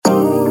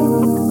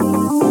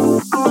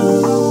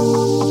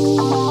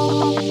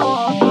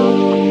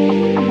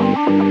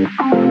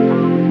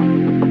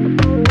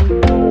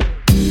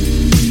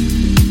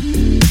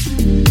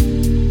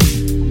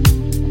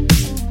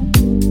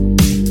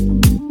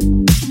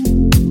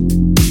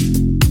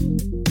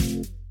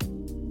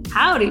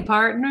Howdy,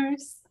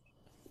 partners.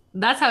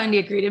 That's how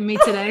India greeted me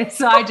today.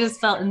 So I just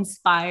felt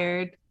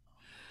inspired.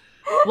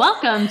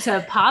 Welcome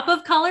to Pop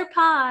of Color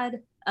Pod,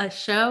 a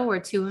show where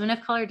two women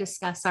of color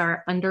discuss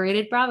our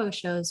underrated Bravo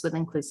shows with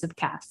inclusive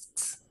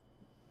casts.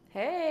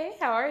 Hey,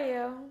 how are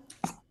you?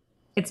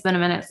 It's been a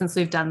minute since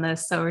we've done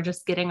this, so we're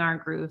just getting our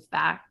groove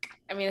back.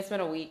 I mean, it's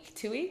been a week,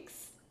 2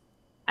 weeks.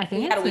 I We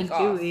think had it's a been week two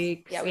off.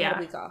 weeks. Yeah, we had a Yeah,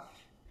 week off.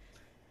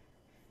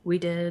 we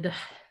did.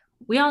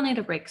 We all need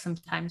a break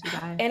sometimes, you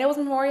guys. And it was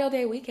Memorial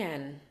Day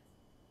weekend.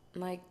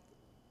 Like,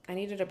 I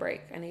needed a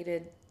break.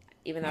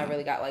 Even though I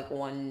really got like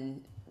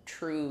one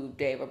true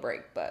day of a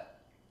break, but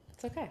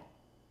it's okay.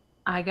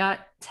 I got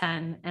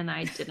 10 and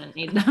I didn't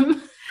need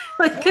them.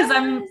 Like, because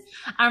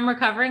I'm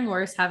recovering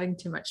worse having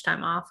too much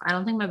time off. I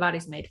don't think my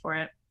body's made for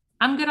it.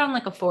 I'm good on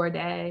like a 4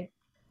 day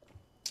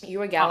You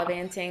were off.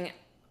 gallivanting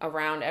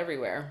around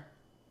everywhere.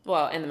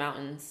 Well, in the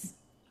mountains,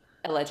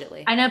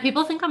 allegedly. I know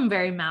people think I'm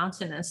very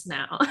mountainous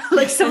now.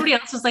 Like somebody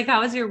else was like,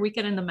 "How was your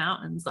weekend in the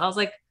mountains?" I was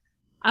like,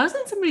 I was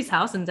in somebody's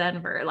house in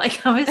Denver.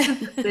 Like I was in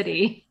the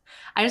city.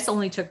 I just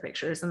only took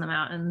pictures in the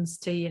mountains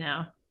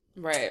to,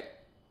 Right.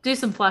 do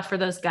some fluff for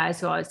those guys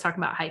who always talk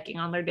about hiking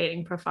on their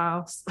dating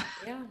profiles.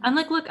 Yeah. I'm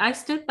like, look, I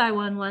stood by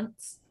one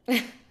once.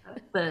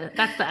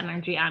 That's the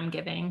energy I'm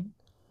giving.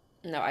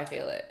 No, I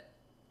feel it.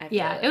 I feel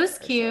Yeah, it it was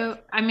for sure.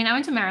 cute. I mean, I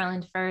went to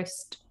Maryland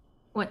first,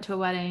 went to a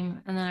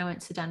wedding, and then I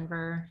went to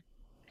Denver.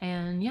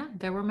 And yeah,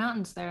 there were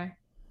mountains there.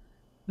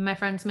 My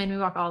friends made me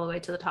walk all the way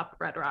to the top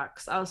of Red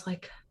Rocks. I was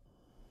like,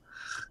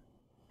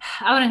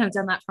 I wouldn't have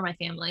done that for my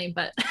family,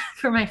 but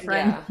for my Yeah.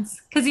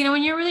 friends. Because,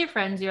 when you're with your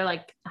friends, you're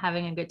like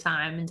having a good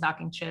time and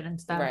talking shit and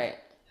stuff. Right.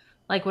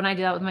 Like when I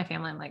do that with my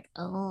family, I'm like,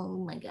 oh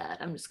my God,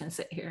 I'm just going to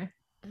sit here.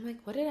 I'm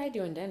like, what did I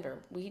do in Denver?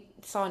 We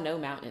saw no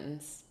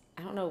mountains.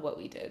 I don't know what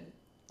we did.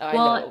 Oh, I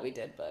know Well, what we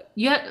did, but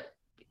yeah,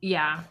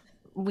 yeah,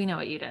 we know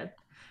what you did.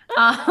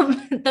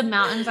 The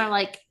mountains are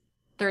like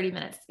 30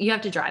 minutes. You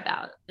have to drive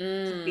out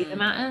to see the mm,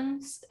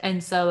 mountains.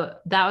 And so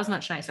that was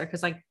much nicer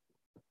because, like,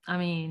 I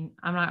mean,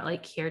 I'm not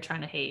like here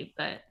trying to hate,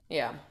 but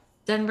yeah.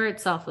 Denver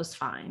itself was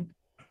fine.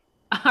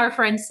 Our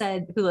friend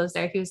said, who lives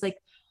there, he was like,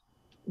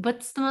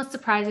 what's the most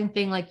surprising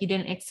thing like you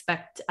didn't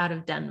expect out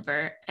of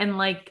Denver? And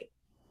like,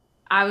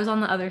 I was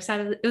on the other side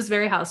of it was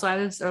very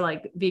housewives or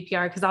like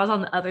VPR because I was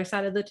on the other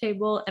side of the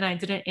table and I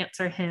didn't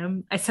answer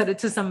him. I said it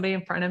to somebody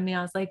in front of me.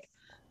 I was like,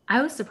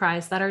 I was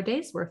surprised that our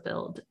days were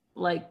filled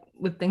like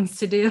with things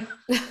to do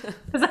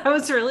because I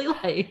was really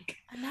like,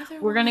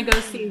 Another we're gonna go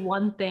one. see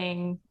one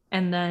thing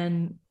and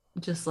then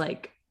just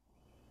like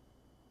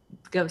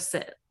go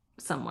sit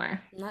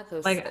somewhere. Not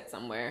go Like sit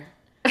somewhere.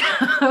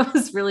 I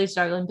was really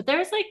struggling, but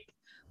there's like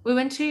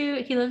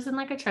he lives in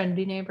like a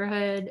trendy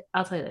neighborhood.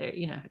 I'll tell you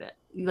later,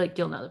 like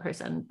you'll know the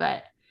person,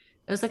 but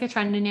it was like a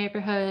trendy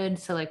neighborhood.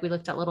 So like we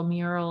looked at little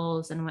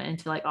murals and went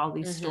into like all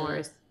these Mm-hmm.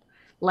 stores.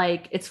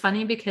 Like it's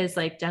funny because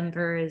like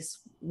Denver is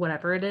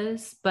whatever it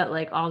is, but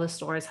like all the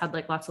stores had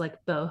like lots of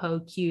like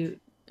boho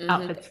cute Mm-hmm.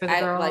 outfits for the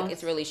I like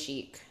it's girls. really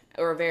chic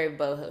or very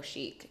boho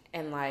chic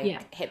and Yeah.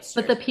 like But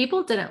hipster. the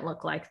people didn't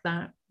look like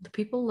that. The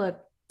people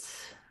looked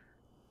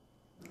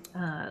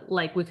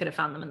like we could have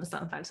found them in the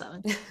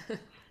 757.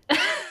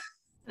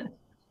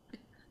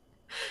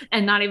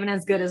 And not even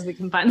as good as we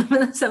can find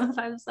them in the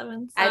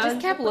 757. So I I just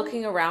was kept just like,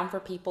 looking around for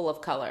people of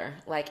color,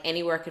 like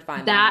anywhere I could find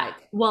them, that,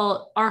 like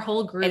well,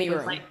 any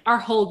room. our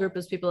whole group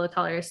was people of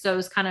color. So it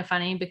was kind of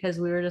funny because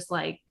we were just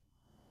like,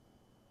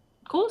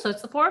 cool. So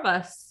it's the four of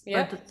us,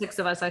 or the Yep. six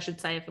of us, I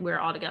should say, if we were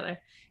all together.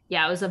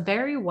 Yeah, it was a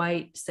very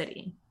white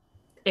city.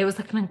 It was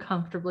like an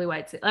uncomfortably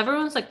white city.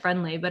 Everyone was like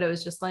friendly, but it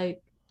was just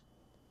like,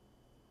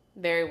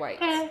 Very white.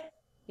 eh.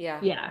 Yeah.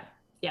 Yeah,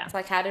 yeah, It's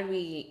like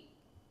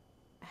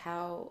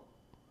how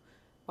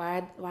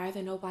why are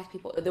there no black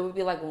people? There would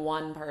be like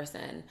one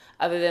person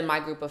other than my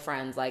group of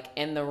friends like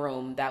in the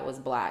room that was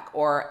black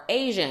or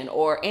Asian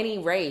or any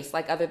race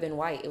like other than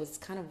white. It was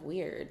kind of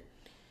weird.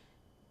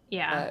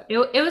 yeah.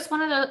 But It was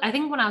one of those. I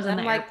think when I was and in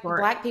then the I'm like airport,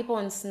 black people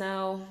in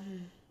snow.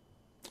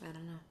 I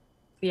don't know.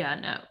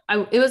 yeah,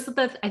 no, it was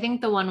I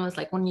think the one was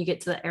like when you get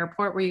to the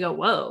airport where you go,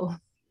 whoa,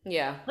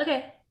 Yeah.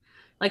 okay.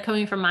 Like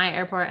coming from my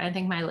airport, I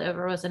think my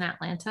layover was in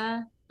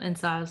Atlanta. And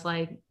so I was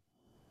like,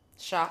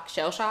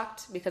 Shell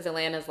shocked because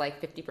Atlanta's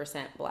like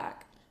 50%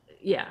 black.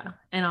 yeah.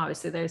 And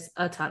obviously there's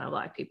a ton of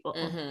black people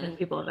Mm-hmm. and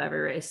people of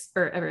every race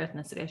or every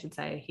ethnicity, I should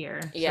say, here.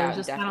 So it was Yeah,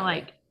 just kind of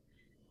definitely. like,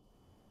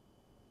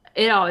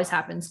 it always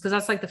happens because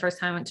that's like the first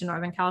time I went to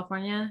Northern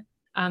California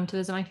to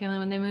visit my family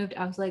when they moved.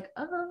 I was like,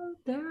 oh,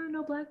 there are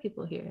no black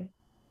people here.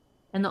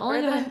 And the Where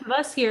only the of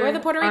us where the here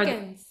Puerto are,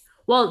 Ricans?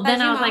 well, then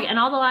As I you was like, know. and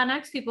all the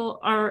Latinx people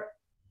are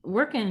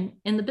working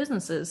in the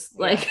businesses.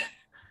 Yeah. Like,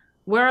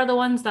 where are the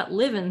ones that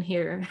live in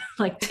here?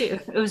 Like, too.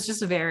 It was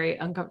just very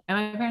uncomfortable.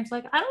 And my parents were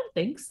like, I don't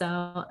think so.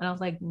 And I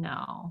was like,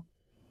 no.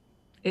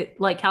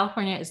 It like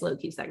California is low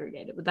key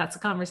segregated, but that's a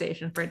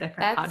conversation for a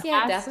different That's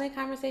yeah, podcast. definitely a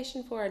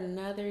conversation for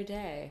another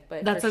day, but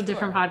for That's a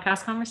different sure.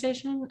 podcast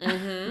conversation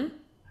Mm-hmm.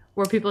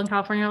 where people in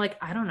California are like,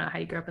 I don't know how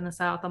you grew up in the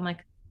South. I'm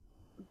like,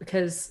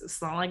 because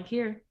it's not like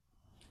here.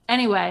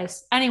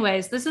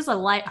 Anyways, this is a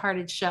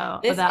lighthearted show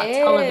about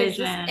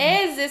television.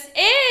 This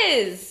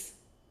is.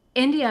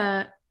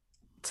 India,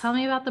 tell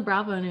me about the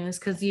Bravo news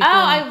because Oh,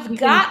 I've you've been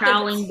got the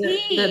prowling the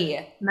tea.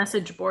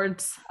 message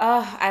boards.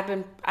 Oh,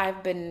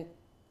 I've been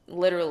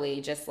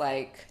literally just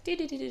like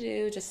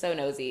just so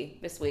nosy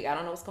this week. I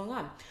don't know what's going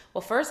on.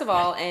 Well, first of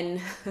all, in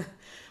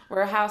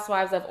Real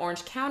Housewives of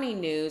Orange County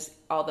news,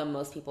 although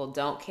most people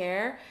don't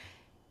care,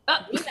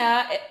 Uh,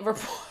 Gina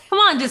Come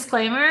on,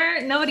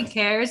 disclaimer. Nobody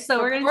cares, so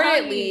we're gonna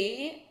tell you.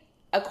 reportedly,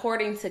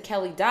 according to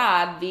Kelly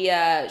Dodd,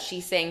 via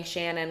she's saying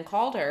Shannon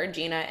called her,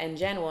 Gina and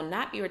Jen will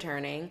not be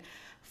returning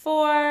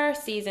for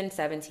season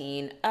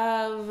 17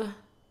 of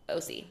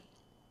OC.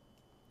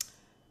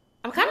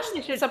 I'm kind They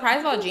of should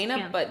surprised about just Gina,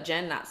 can but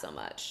Jen not so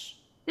much.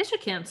 they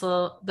should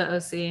cancel the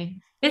OC.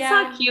 It's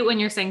not Yeah, cute when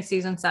you're saying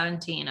season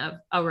 17 of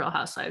a Real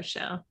Housewives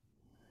show.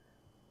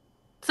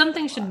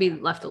 Something should be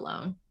left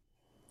alone.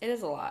 it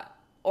is a lot.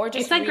 Or It's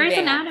just like Grey's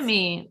revamped.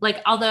 Anatomy.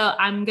 Like, although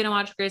I'm gonna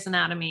watch Grey's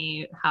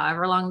Anatomy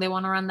however long they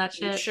want to run that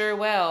You shit. sure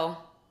will.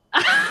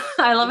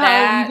 I love how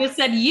you That just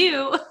said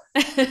you.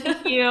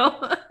 Thank you.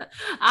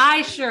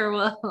 I sure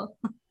will.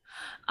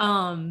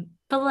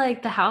 But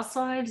like the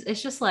Housewives,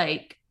 it's just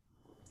like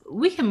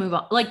we can move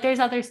on. Like there's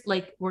others,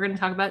 like we're gonna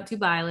talk about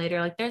Dubai later.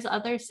 Like there's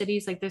other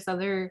cities, like there's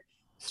other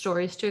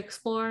stories to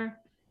explore.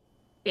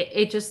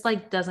 It just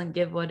like doesn't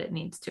give what it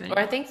needs to or I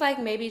anymore. think like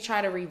maybe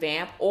try to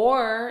revamp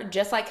or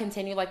just like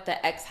continue like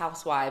the ex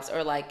housewives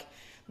or like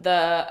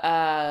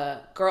the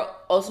girl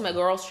ultimate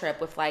girls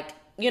trip with like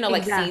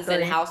like seasoned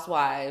Exactly.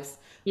 housewives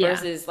Yeah.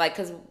 versus like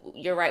because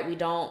you're right, we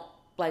don't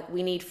like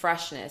we need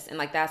freshness, and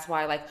like that's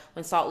why like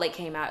when Salt Lake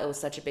came out it was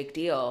such a big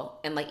deal,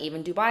 and like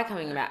even Dubai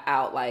coming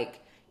out, like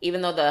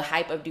even though the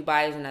hype of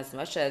Dubai isn't as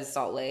much as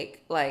Salt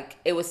Lake, like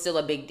it was still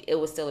a big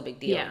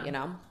deal,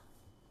 Yeah.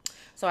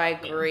 so I Yeah.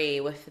 agree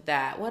with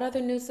that. What other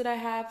news did I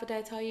have? What did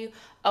I tell you?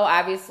 Oh,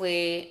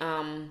 obviously,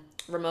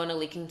 Ramona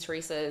leaking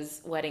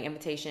Teresa's wedding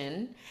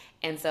invitation.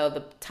 And so the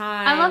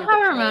I love time, the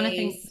how Ramona place,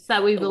 thinks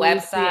that we the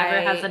believe she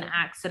ever has website. an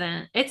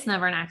accident. It's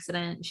never an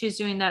accident. She's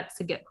doing that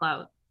to get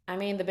clout. I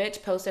mean, the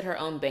bitch posted her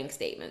own bank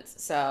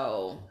statements.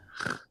 So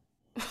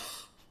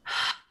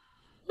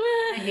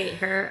I hate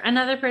her.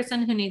 Another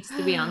person who needs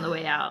to be on the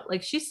way out.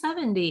 Like she's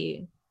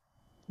 70.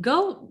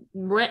 Go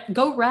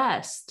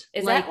rest.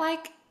 is that Like,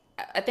 like,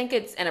 I think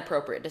it's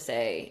inappropriate to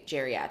say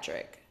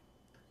geriatric.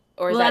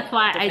 Or is well, that's that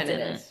why I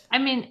definitive? didn't. I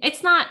mean,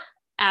 it's not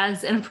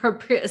as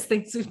inappropriate as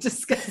things we've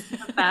discussed in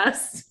the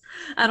past.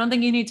 I don't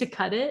think you need to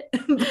cut it,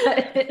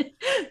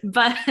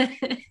 but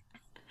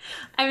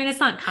I mean, it's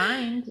not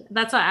kind.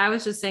 That's why I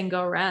was just saying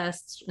go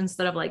rest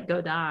instead of like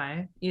go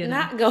die, you know.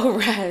 Not go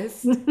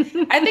rest.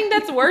 I think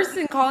that's worse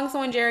than calling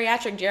someone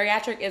geriatric.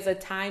 Geriatric is a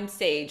time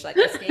stage, like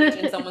a stage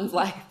in someone's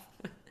life.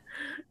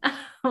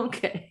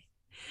 Okay.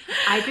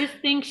 I just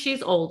think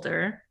she's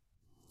older.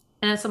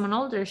 And as someone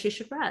older, she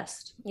should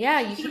rest. Yeah,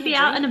 you She should be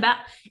can't out and drink about.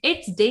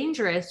 It's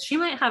dangerous. She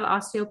might have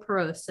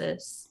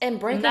osteoporosis. and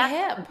break And a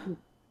that's, hip.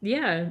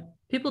 yeah,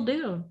 people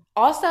do.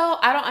 Also,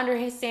 I don't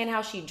understand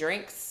how she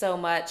drinks so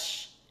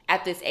much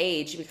at this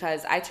age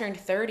because I turned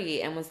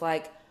 30 and was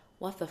like,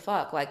 what the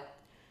fuck? Like,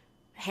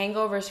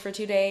 hangovers for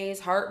 2 days,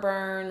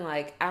 heartburn.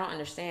 Like, I don't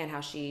understand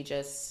how she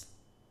just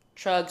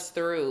trugs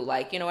through,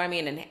 like, you know what I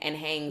mean? And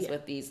hangs Yeah.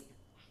 with these,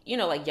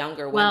 like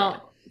younger women.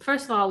 Well,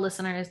 first of all,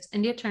 listeners,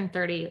 India turned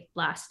 30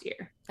 last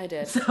year. I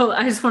did. So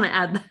I just want to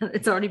add that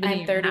it's already been a I'm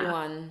year and a half.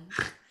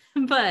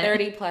 31, But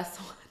 30 plus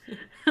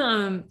one.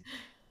 um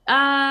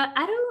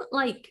I don't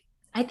like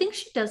I think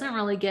she doesn't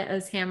really get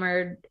as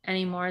hammered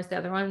anymore as the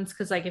other ones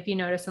because like if you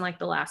notice in like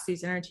the last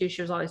season or two,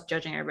 she was always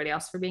judging everybody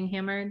else for being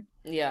hammered.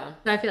 Yeah,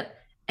 So I feel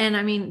and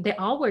I mean they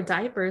all wear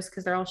diapers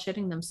because they're all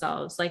shitting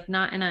themselves. Like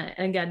not in a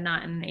again,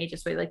 not in an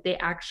ageist way. Like they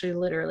actually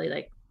literally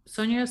like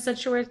Sonia said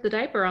she wears the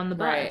diaper on the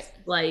right. bus.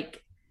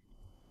 Like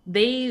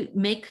they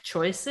make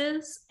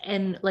choices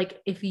and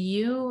like if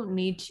you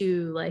need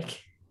to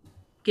like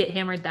get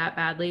hammered that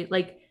badly,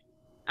 like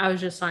I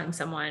was just telling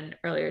someone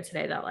earlier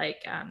today that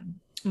like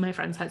my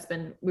friend's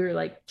husband, we were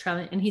like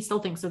trying and he still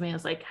thinks of me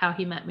as like how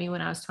he met me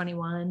when I was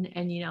 21.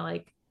 And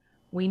like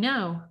we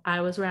know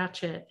I was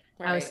ratchet.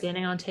 I was Right.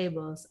 standing on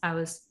tables. I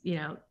was,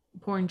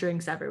 pouring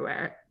drinks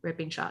everywhere,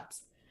 ripping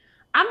shots.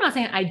 I'm not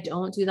saying I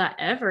don't do that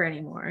ever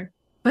anymore,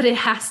 but it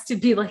has to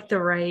be like the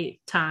right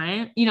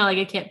time. Like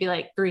it can't be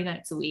like 3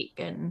 nights a week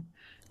and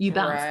you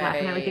bounce back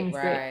and Right, everything's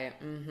great. right.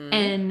 Mm-hmm.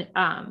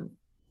 And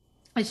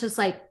it's just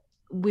like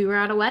we were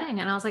at a wedding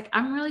and I was like,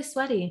 I'm really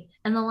sweaty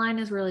and the line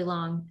is really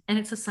long and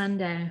it's a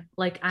Sunday.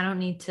 Like I don't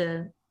need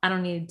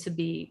to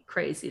be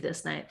crazy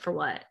this night for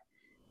what?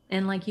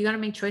 And like you got to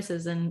make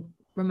choices and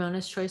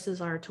Ramona's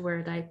choices are to wear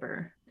a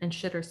diaper and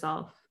shit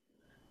herself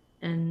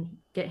and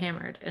get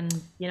hammered. And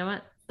you know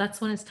what? That's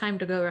when it's time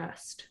to go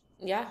rest.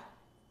 Yeah.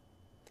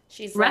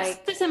 She's Rest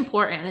like, is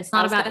important. It's I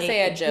not was about gonna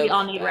say a age. We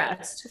all joke, need but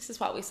rest. this is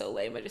probably so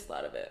lame. I just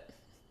thought of it.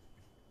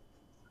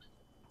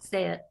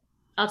 Say it.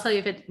 I'll tell you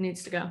if it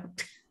needs to go.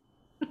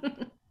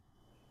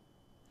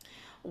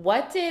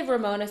 What did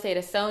Ramona say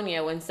to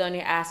Sonia when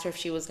Sonia asked her if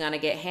she was gonna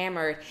get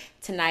hammered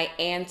tonight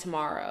and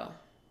tomorrow?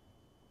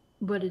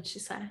 What did she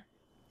say?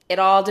 It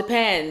all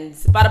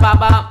depends. Bada ba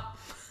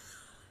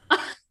ba.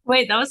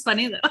 Wait, that was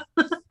funny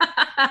though.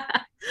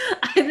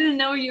 I didn't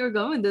know where you were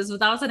going with this, but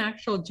that was an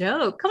actual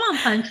joke. Come on,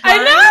 punchline. I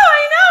know.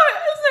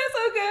 It's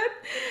so good.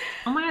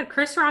 Oh my God,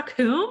 Chris Rock,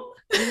 whom?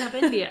 We have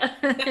India.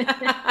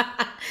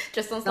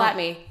 Just don't slap No,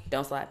 me.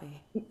 Don't slap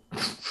me.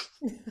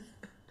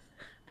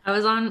 I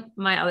was on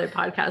my other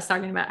podcast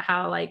talking about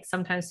how like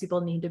sometimes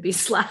people need to be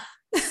slapped.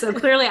 So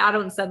clearly I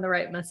don't send the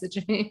right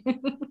messaging.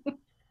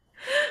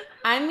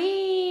 I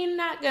mean,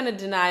 not gonna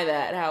deny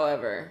that.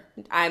 However,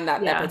 I'm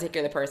not that Yeah.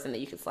 particular person that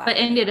you can slap But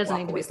and then India like doesn't walk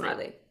need to away be slapped.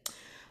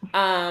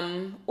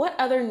 freely. What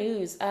other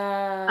news?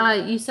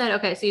 You said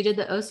okay, so you did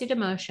the OC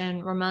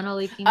demotion, Ramona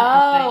leaking the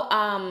invite.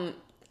 Oh,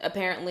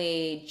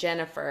 apparently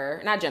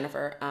Jennifer, not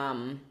Jennifer,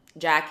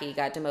 Jackie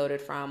got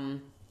demoted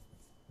from,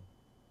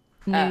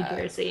 New uh,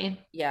 Jersey.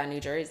 yeah, New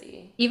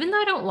Jersey. Even though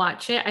I don't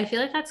watch it, I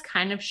feel like that's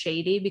kind of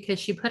shady because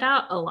she put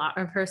out a lot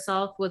of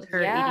herself with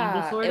her eating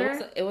Yeah,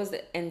 disorder. it was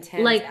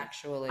intense Like I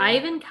actually.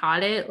 even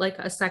caught it like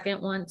a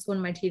second once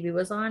when my TV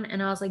was on,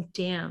 and I was like,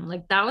 damn,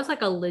 like that was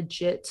like a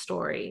legit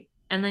story.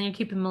 And then you're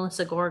keeping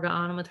Melissa Gorga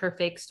on with her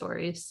fake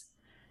stories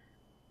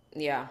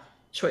Yeah.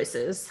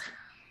 choices.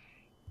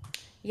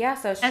 Yeah,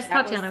 so As that was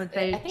Tatiana would it. I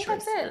say, think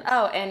that's it. choices.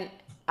 Oh, and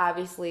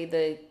obviously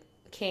the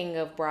king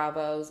of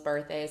Bravo's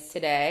birthday is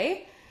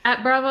today.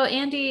 At Bravo,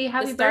 Andy, The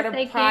happy start of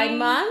birthday, Pride King.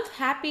 Month.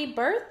 Happy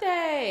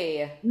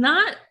birthday.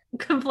 Not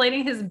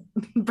completing his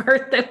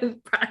birthday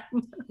with Pride.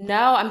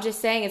 No, I'm just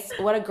saying it's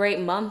what a great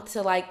month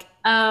to like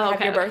Oh, have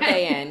okay, your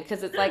birthday okay. in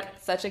because it's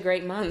like such a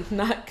great month.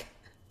 Not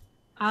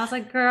I was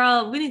like,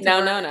 girl, we need to no,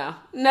 work. no, no.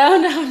 No,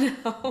 no,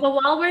 no. But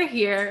while we're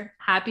here,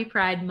 happy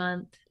Pride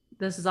Month.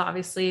 This is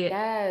obviously an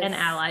Yes.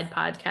 allied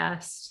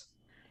podcast.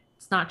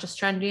 It's not just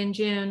trendy in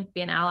June,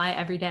 be an ally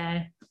every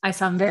day. I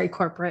sound very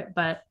corporate,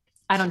 but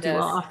I She don't do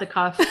well does. off the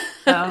cuff.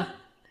 So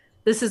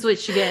this is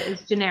what you get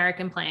is generic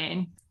and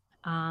plain.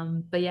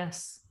 But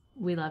yes,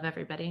 we love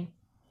everybody.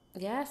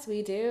 Yes,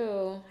 we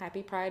do.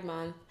 Happy Pride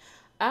Month.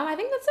 I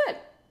think that's it.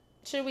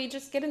 Should we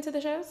just get into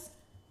the shows?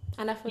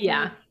 Enough with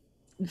Yeah. me.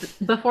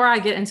 Before I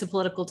get into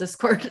political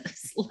discourse,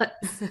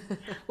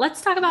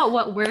 let's talk about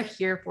what we're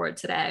here for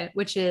today,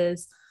 which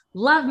is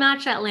Love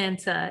Match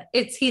Atlanta.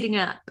 It's heating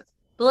up.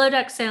 Below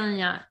Deck Sailing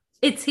Yacht.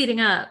 It's heating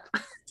up.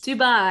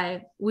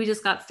 Dubai. We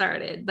just got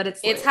started, but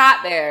it's It's lit. hot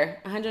there,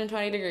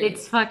 120 It's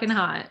degrees. fucking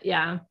hot.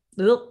 Yeah.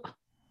 Ugh.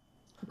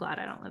 I'm glad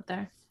I don't live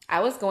there.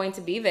 I was going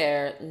to be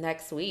there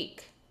next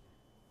week.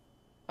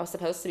 I was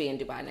supposed to be in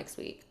Dubai next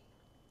week,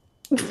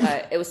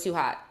 but it was too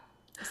hot.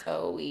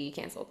 So we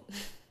canceled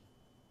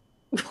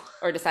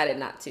or decided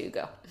not to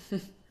go.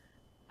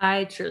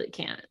 I truly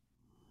can't.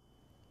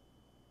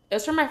 It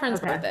was for my friend's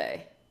Okay.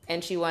 birthday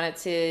and she wanted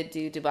to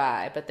do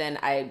Dubai, but then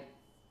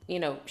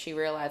she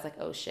realized like,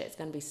 oh shit, it's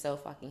gonna be so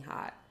fucking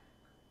hot.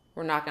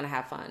 We're not gonna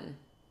have fun.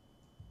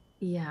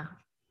 Yeah.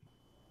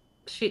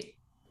 She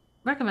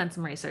recommend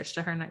some research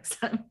to her next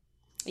time.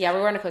 Yeah,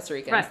 we're going to Costa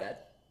Rica Right. instead.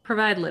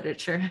 Provide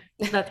literature.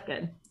 That's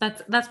good.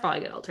 That's probably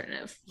a good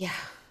alternative. Yeah.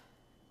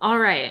 All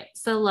right.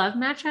 So Love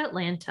Match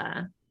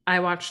Atlanta. I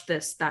watched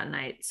this that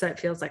night, so it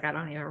feels like I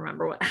don't even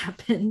remember what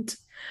happened.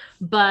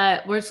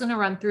 But we're just gonna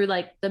run through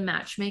like the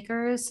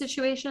matchmaker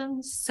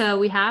situations. So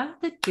we have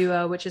the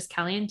duo, which is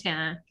Kelly and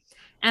Tana,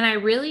 and I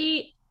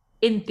really,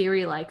 in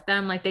theory, like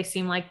them. Like they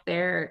seem like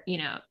they're,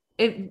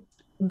 it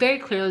very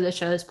clearly the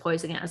show is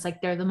poising it as like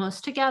they're the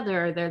most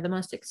together, they're the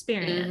most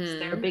experienced,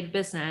 they're a Mm-hmm. big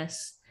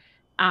business.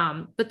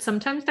 But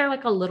sometimes they're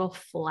like a little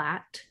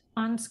flat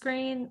on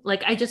screen.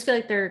 Like I just feel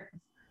like they're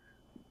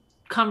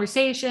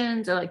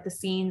conversations or like the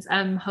scenes.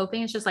 I'm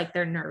hoping it's just like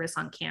they're nervous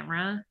on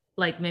camera.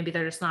 Like maybe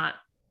they're just not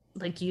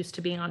like used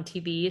to being on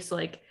TV. So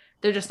like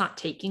they're just not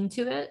taking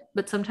to it.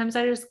 But sometimes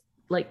I just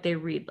like they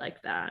read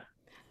like that.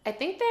 I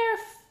think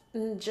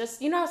they're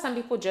just, how some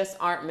people just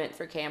aren't meant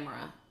for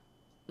camera.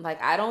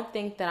 Like, I don't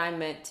think that I'm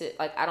meant to,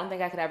 like, I don't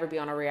think I could ever be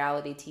on a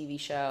reality TV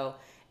show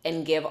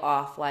and give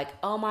off, like,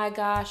 oh my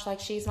gosh, like,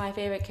 she's my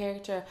favorite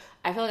character.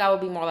 I feel like I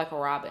would be more like a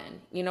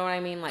Robin. You know what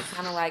I mean? Like,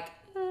 kind of like,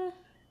 Know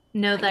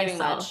not giving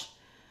thyself. much.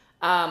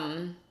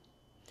 Um,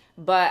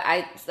 but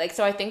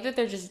so I think that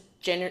they're just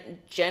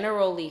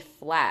generally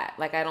flat.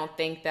 Like, I don't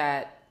think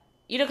that,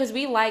 because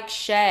we like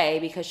Shay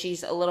because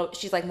she's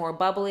like more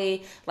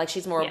bubbly, like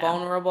she's more Yeah.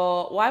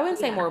 vulnerable. Well, I wouldn't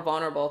say Yeah. more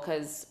vulnerable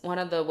because one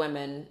of the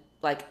women,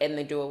 like in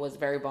the duo, was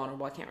very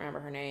vulnerable. I can't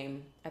remember her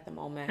name at the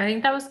moment. I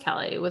think that was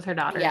Kelly with her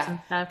daughters Yeah, and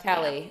stuff. Yeah.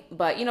 Kelly.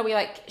 But we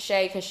like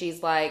Shay because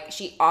she's like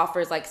she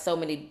offers like so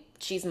many.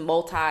 She's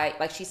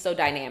like she's so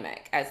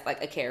dynamic as like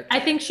a I character.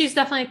 think she's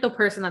definitely the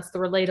person that's the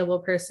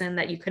relatable person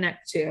that you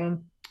connect to.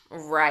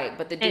 Right,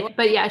 but the duo, I But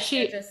think yeah, they're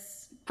she just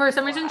for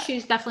some reason flat.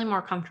 she's definitely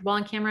more comfortable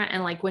on camera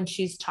and like when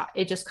she's taught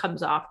it just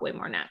comes off way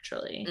more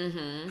naturally.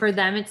 Mm-hmm. For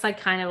them it's like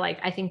kind of like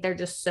I think they're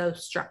just so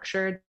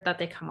structured that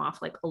they come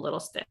off like a little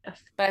stiff.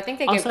 But I think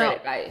they give great Also,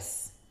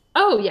 advice.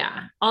 oh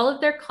yeah, all of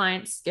their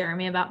clients scare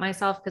me about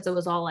myself because it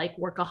was all like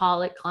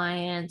workaholic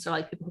clients or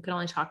like people who can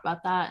only talk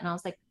about that, and I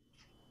was like,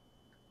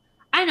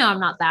 I know I'm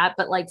not that,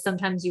 but like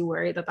sometimes you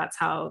worry that that's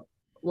how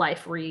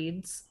life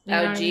reads. You know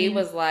Oh, what I G mean?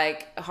 was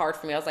like hard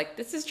for me. I was like,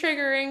 this is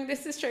triggering.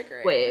 This is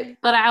triggering. Wait,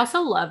 but I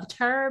also loved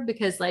her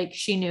because like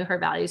she knew her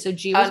value. So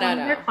G Oh, was no, one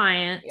of their no.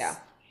 Yeah.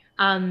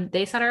 clients.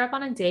 They set her up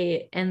on a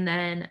date, and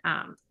then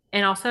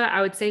and also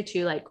I would say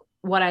too, like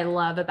what I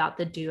love about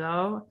the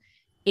duo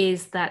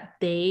is that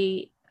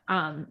they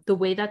the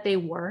way that they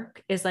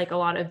work is like a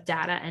lot of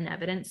data and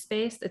evidence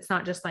based. It's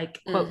not just like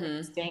quote Mm-hmm.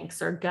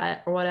 instincts or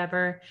gut or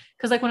whatever.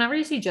 Because like whenever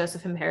you see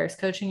Joseph and Paris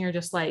coaching, you're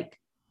just like,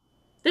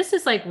 this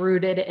is like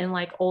rooted in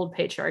like old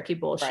patriarchy Right.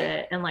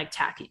 bullshit and like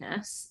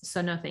tackiness.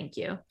 So no, thank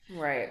you.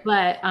 Right.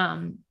 But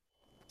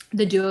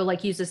the duo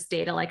like uses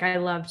data. Like I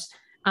loved,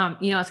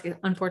 you know, it's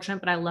unfortunate,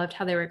 but I loved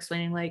how they were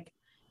explaining like,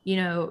 you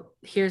know,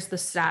 here's the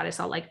status.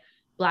 All like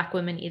Black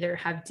women either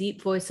have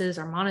deep voices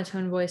or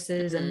monotone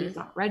voices, and these Mm-hmm.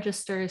 don't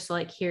register. So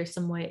like here's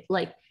some way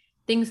like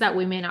things that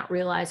we may not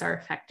realize are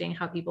affecting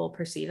how people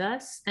perceive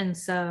us. And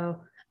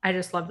so I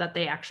just love that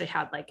they actually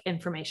had like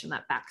information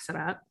that backs it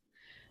up.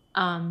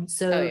 Oh,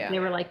 So yeah. they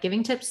were like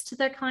giving tips to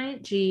their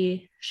client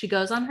G. She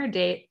goes on her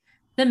date.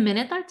 The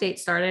minute that date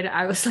started,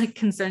 I was like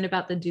concerned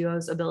about the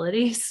duo's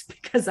abilities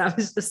because I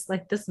was just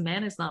like, this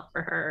man is not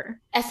for her.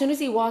 As soon as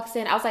he walks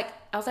in,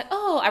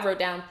 oh, I wrote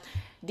down,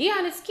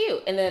 Dion is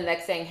cute. And then the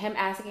next thing, him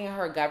asking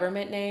her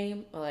government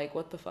name, like,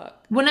 what the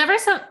fuck? Whenever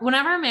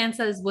a man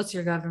says, "What's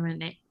your government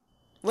name?"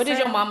 What did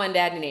Sir, your mama and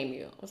daddy name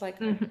you? I was like,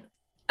 mhm. dude.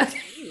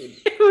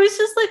 It was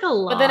just like a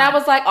But then I lot.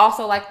 was like,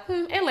 also like,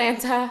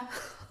 Atlanta.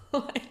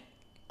 Like,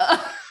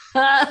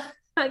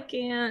 I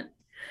can't.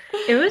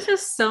 It was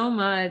just so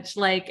much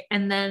like,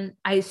 and then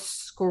I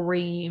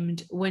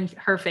screamed when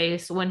her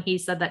face when he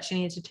said that she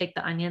needed to take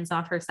the onions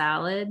off her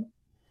salad.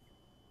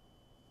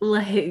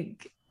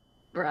 Like,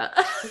 bruh.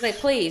 I was like,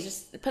 please,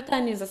 just put the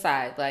onions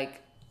aside.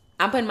 Like,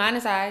 I'm putting mine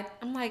aside.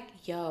 I'm like,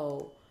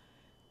 yo.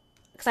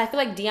 Because I feel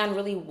like Dion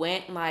really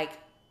went like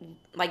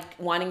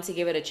wanting to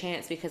give it a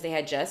chance because they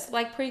had just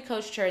like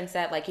pre-coached her and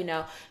said like,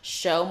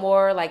 show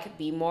more, like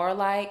be more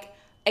like She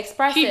did.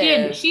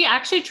 expressive. She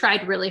actually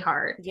tried really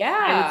hard. I would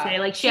Yeah. say,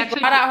 like, she She actually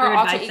brought took out her their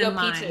alter advice ego in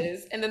mind.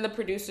 Peaches, and then the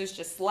producers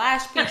just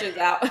slashed Peaches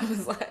out. It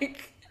was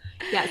like,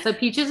 Yeah. So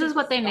Peaches is Peaches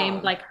what is they named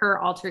gone. like her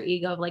alter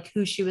ego of like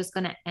who she was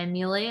going to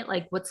emulate.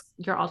 Like, what's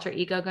your alter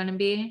ego going to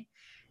be?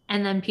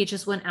 And then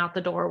Peaches went out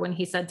the door when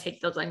he said,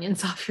 take those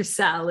onions off your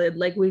salad.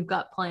 Like, we've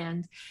got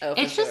plans. Oh,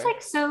 for It's just sure.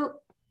 like, so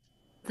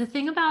the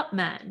thing about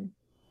men,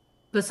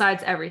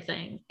 besides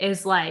everything,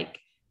 is like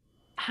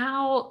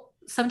how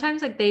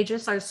sometimes like they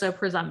just are so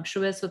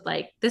presumptuous with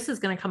like, this is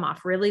going to come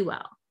off really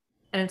well.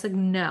 And it's like,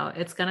 no,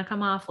 it's going to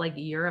come off like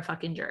you're a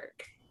fucking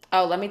jerk.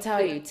 Oh, let me tell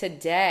you,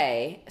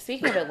 today,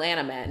 speaking of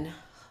Atlanta men,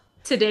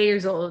 Today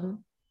years old.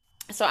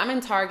 so I'm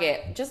in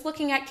Target, just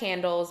looking at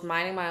candles,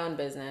 minding my own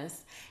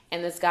business,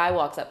 and this guy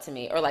walks up to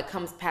me or like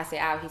comes past the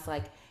aisle. He's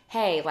like,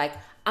 "Hey, like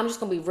I'm just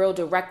gonna be real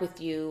direct with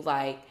you,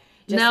 like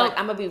just like No,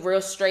 I'm gonna be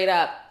real straight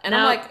up." And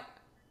I'm no, like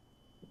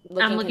I'm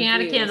looking looking at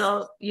a confused.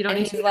 candle. You don't And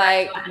need to he's be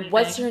direct like, about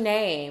 "What's anything. your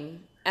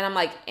name?" And I'm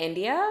like,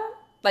 "India?"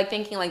 Like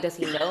thinking like, does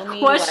he know me?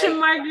 Question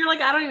Like, mark. You're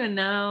like, I don't even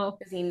know.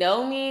 does he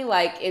know me?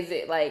 Like, is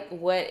it like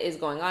what is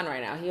going on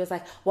right now? He was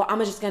like, "Well, I'm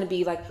just gonna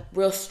be like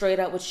real straight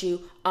up with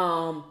you.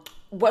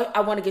 What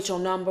I want to get your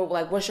number.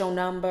 Like, what's your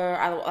number?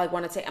 I like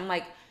want to take." I'm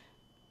like,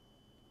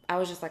 I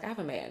was just like, I have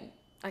a man.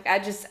 Like,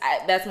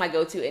 that's my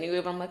go-to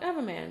anyway. But I'm like, I have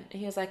a man, and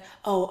he was like,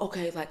 oh,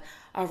 okay, like,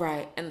 all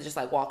right, and just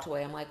like walked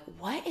away. I'm like,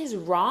 what is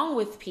wrong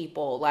with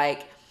people?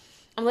 Like,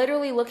 I'm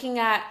literally looking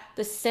at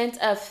the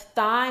scent of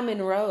thyme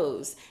and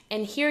rose,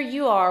 and here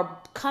you are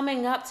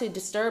coming up to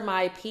disturb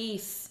my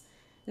peace.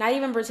 Not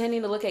even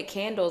pretending to look at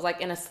candles like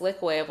in a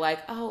slick way of like,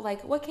 oh,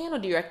 like what candle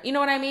do you you know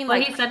what I mean? Well,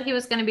 Like, he said he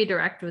was going to be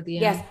direct with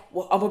yes, you.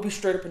 well, I'm gonna be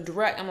straight up and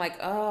direct. I'm like,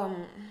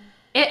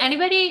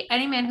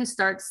 Any man who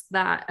starts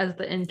that as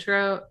the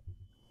intro,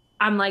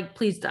 I'm like,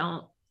 please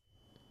don't.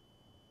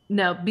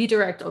 No, be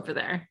direct over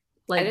there. I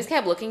Like, just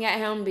kept looking at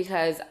him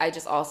because I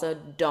just also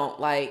don't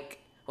like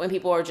when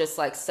people are just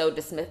like so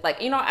dismiss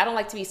like I don't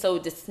like to be so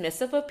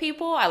dismissive of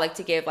people. I like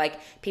to give like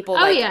people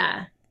oh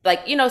yeah.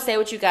 like say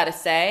what you got to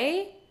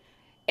say,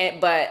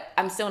 but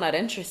I'm still not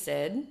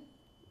interested.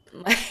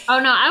 Oh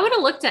no, I would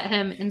have looked at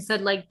him and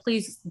said, like,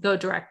 please go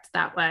direct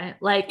that way.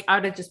 Like, I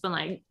would have just been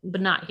like,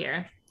 but not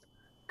here.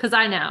 Cause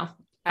I know.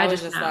 I I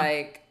was just just know.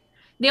 like,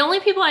 The only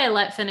people I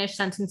let finish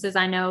sentences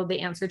I know the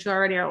answer to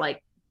already are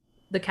like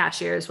the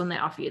cashiers when they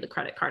offer you the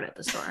credit card at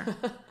the store.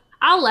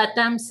 I'll let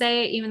them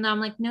say it, even though I'm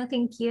like, no,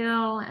 thank you.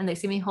 And they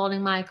see me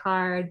holding my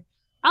card.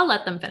 I'll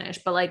let them finish.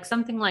 But like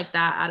something like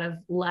that out of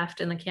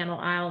left in the candle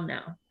aisle, no.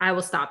 I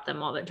will stop them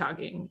while they're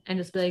talking and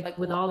just be like, like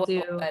with all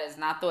due, that is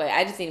not the way.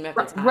 I just need him at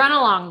the run time.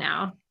 along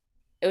now.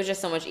 It was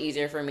just so much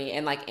easier for me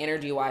and like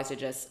energy wise to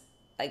just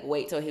like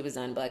wait till he was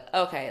done. But like,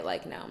 okay,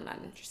 like no, I'm not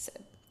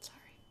interested.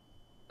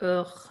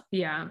 Ugh.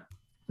 Yeah.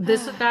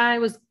 This Sorry. guy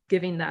was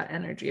giving that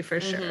energy for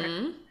sure.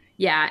 Mm-hmm.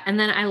 Yeah. And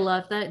then I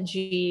love that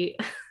G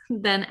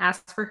then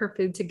asked for her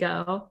food to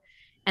go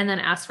and then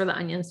asked for the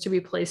onions to be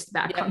placed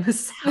back on the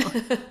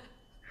salad. Yep.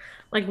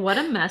 Like, what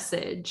a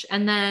message.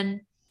 And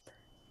then,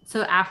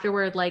 so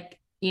afterward, like,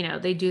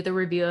 they do the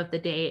review of the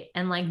date,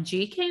 and like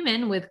G came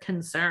in with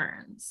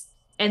concerns,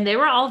 and they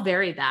were all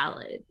very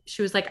valid.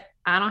 She was like,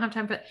 I don't have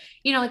time for,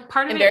 like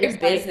part of And it very is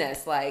like,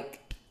 business, like.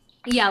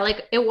 yeah,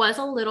 like it was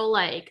a little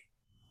like,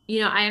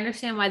 I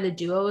understand why the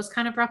duo was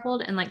kind of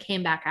ruffled and like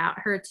came back at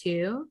her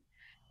too,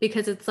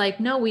 because it's like,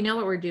 no, we know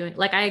what we're doing.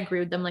 Like I agree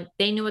with them. Like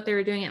they knew what they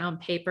were doing, and on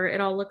paper it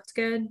all looked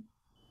good.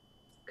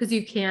 Because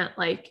you can't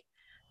like,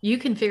 you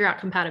can figure out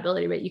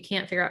compatibility, but you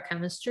can't figure out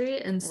chemistry.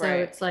 And so Right.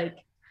 it's like,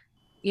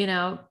 you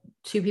know,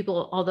 two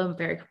people, although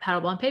very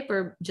compatible on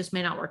paper, just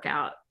may not work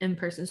out in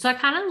person. So I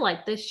kind of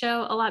like this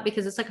show a lot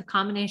because it's like a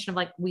combination of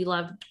like, we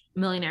loved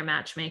Millionaire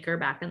Matchmaker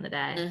back in the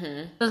day.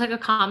 Mm-hmm. So it's like a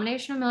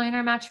combination of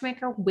Millionaire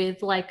Matchmaker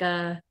with like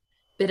a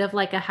bit of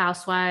like a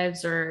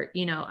Housewives or,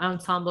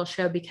 ensemble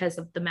show because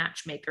of the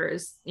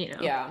matchmakers, Yeah,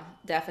 knowing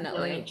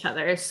definitely. each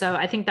other. So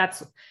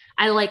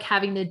I like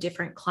having the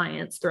different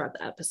clients throughout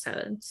the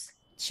episodes.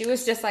 She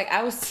was just like,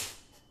 I was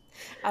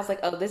like,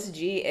 oh, this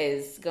G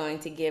is going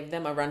to give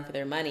them a run for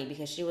their money,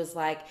 because she was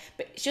like,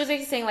 but she was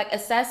basically saying like,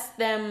 assess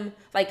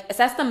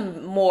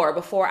them more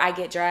before I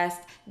get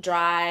dressed,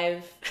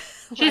 drive,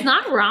 She's like,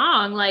 not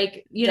wrong.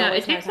 Like, don't it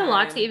waste my takes a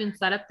lot to time. even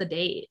set up the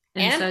date.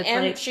 And And so it's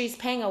and like, she's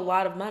paying a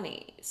lot of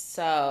money,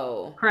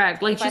 so correct.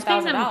 twenty Like five she's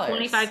paying thousand them dollars.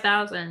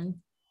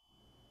 25,000.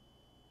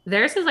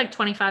 Theirs is like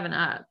 25 and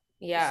up.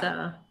 Yeah.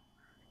 So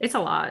it's a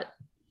lot.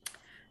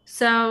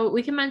 So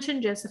we can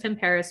mention Joseph in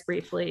Paris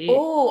briefly.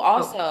 Oh, Oh,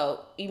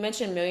 also, you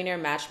mentioned Millionaire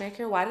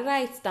Matchmaker. Why did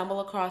I stumble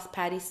across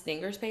Patty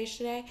Stinger's page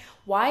today?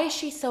 Why is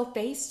she so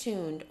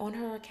face-tuned on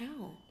her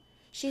account?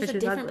 She's because a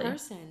she's different ugly.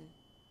 person.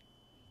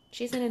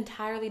 She's an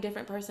entirely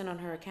different person on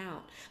her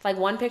account. Like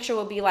one picture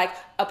will be like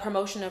a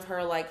promotion of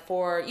her, like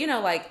for,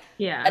 like an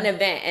Yeah.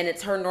 event, and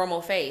it's her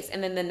normal face.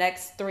 And then the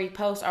next three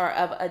posts are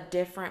of a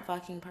different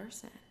fucking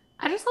person.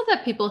 I just love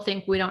that people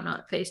think we don't know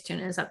what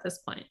Facetune is at this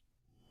point.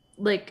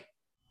 Like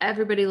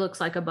everybody looks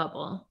like a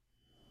bubble.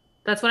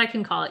 That's what I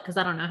can call it because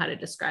I don't know how to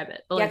describe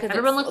it. But Yeah, like because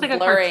everyone it's looks like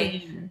a blurring.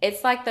 cartoon.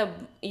 It's like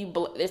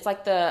it's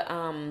like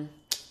the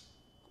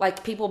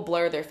like people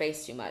blur their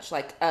face too much,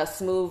 like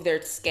smooth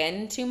their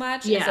skin too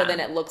much, and so then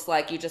Yeah. it looks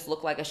like you just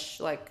look like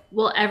like.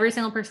 Well, every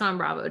single person on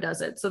Bravo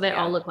does it. So they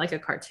all Yeah. look like a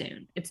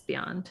cartoon. It's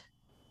beyond.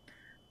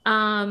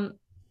 Um,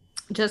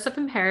 Joseph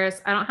and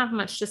Paris, I don't have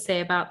much to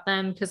say about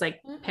them because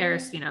like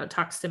Paris, Mm-mm.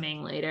 talks to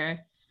Ming later.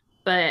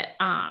 But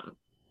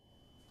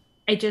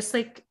I just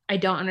like I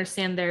don't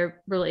understand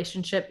their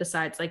relationship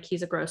besides like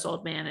he's a gross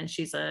old man and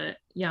she's a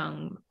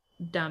young,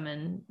 dumb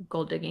and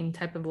gold digging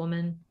type of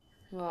woman.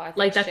 Well, I think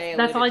Like that's Shay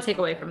that's all alluded I to take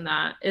away something. from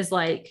that is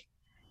like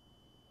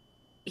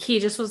he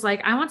just was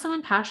like, I want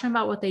someone passionate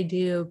about what they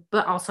do,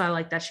 but also I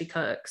like that she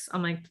cooks.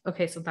 I'm like,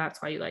 okay, so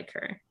that's why you like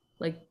her.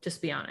 Like,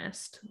 just be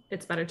honest.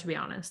 It's better to be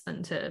honest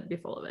than to be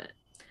full of it.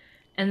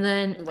 And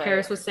then Right.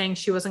 Paris was saying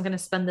she wasn't going to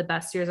spend the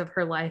best years of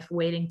her life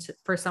waiting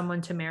for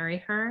someone to marry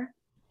her.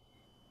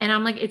 And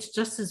I'm like, it's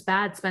just as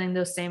bad spending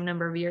those same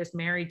number of years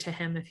married to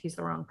him if he's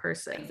the wrong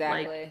person.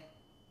 Exactly.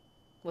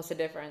 What's the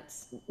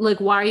difference?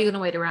 Why are you going to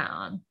wait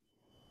around?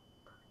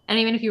 And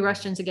even if you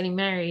rushed into getting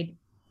married,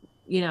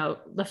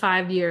 the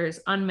 5 years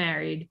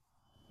unmarried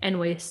and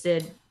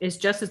wasted is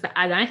just as bad.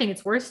 I think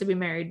it's worse to be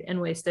married and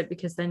wasted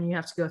because then you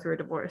have to go through a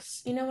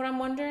divorce. You know what I'm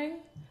wondering?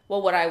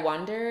 Well, what I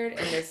wondered,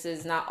 and this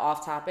is not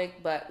off topic,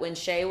 but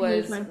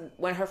Here's my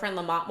when her friend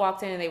Lamont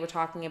walked in and they were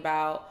talking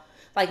about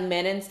like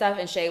men and stuff,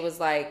 and Shay was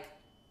like,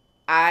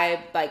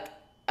 I like,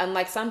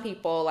 unlike some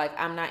people, like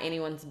I'm not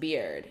anyone's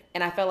beard.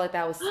 And I felt like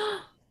that was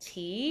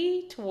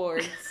tea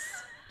towards.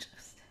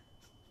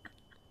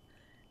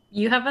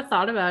 You have a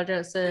thought about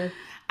Joseph.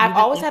 I've You've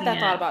been always had thinking that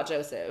thought it. about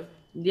Joseph.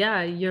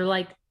 Yeah, you're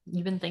like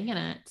you've been thinking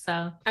it.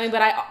 So I mean,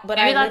 but I maybe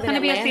live that's in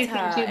gonna be a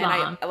Atlanta, season two and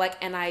bomb.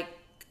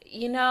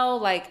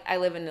 like I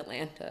live in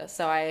Atlanta,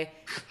 so I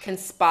can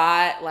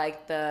spot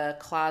like the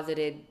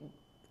closeted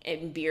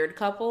and beard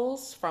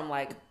couples from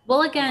like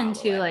Well, a again, mile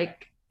too, away.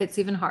 like it's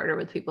even harder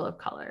with people of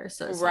color.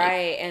 So it's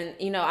Right, and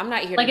I'm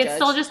not here to it's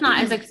still judge. just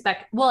not as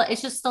expect. Well,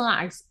 it's just still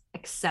not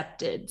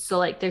accepted. So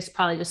like there's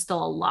probably just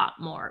still a lot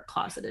more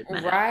closeted men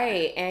out there.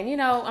 Right,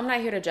 and I'm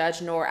not here to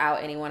judge nor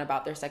out anyone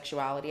about their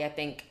sexuality. I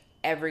think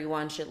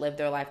everyone should live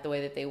their life the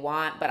way that they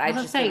want, but I I was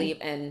gonna just say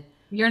believe in.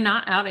 you're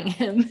not outing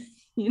him.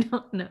 You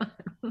don't know.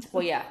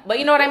 Well, yeah, but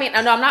you know what I mean. No,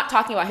 I'm not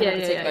talking about him Yeah, in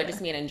yeah, particular. I yeah,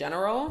 just mean in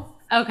general.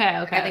 yeah. Okay, Like,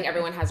 I okay, think okay.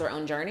 everyone has their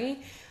own journey.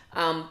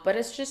 But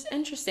it's just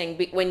interesting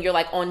when you're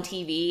like on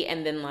TV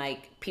and then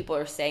like people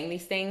are saying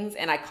these things,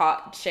 and I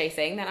caught Shay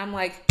saying that. I'm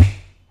like,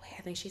 wait,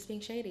 I think she's being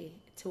shady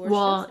towards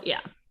Well, Joseph. yeah.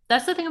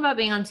 That's the thing about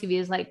being on TV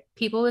is like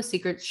people with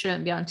secrets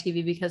shouldn't be on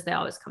TV because they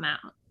always come out.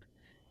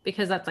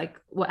 Because that's like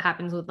what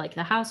happens with like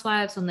the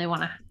housewives when they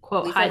want to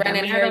quote Lisa hide their Rinna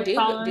and Harry marital Dubin,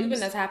 problems.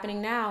 that's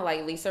happening now.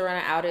 Like Lisa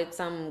Rinna outed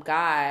some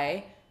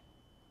guy,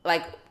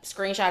 like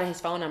screenshotted his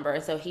phone number,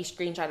 and so he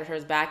screenshotted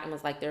hers back and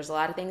was like, "There's a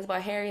lot of things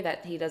about Harry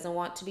that he doesn't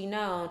want to be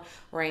known.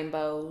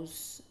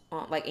 Rainbows,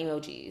 like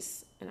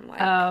emojis, and I'm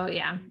Oh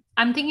yeah.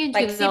 I'm thinking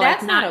like, too see, though, like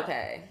that's not not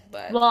okay.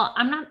 But well,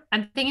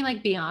 I'm thinking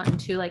like beyond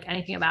to like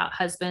anything about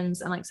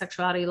husbands and like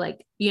sexuality.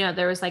 Like,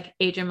 there was like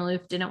Adrian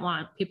Malouf didn't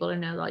want people to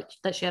know like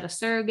that she had a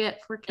surrogate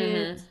for mm-hmm.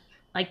 kids.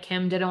 Like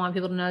Kim didn't want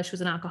people to know she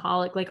was an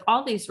alcoholic. Like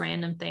all these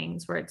random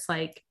things where it's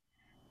like,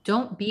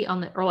 don't be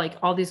on the, or like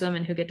all these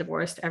women who get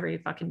divorced every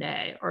fucking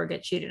day or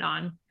get cheated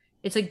on.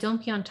 It's like,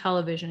 don't be on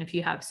television if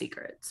you have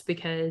secrets,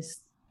 because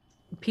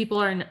people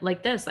are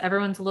like this.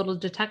 Everyone's a little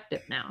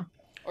detective now.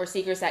 Or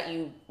secrets that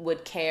you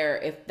would care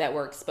if that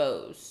were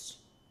exposed.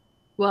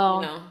 You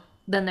Well, know,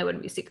 then they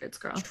wouldn't be secrets,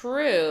 girl.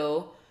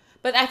 true.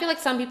 But I feel like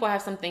some people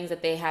have some things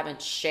that they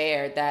haven't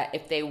shared that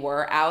if they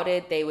were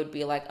outed, they would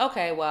be like,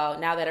 okay, well,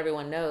 now that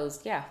everyone knows,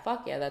 yeah,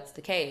 fuck yeah, that's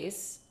the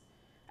case.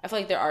 I feel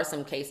like there are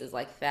some cases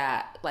like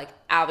that, like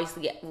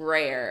obviously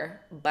rare,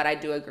 but I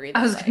do agree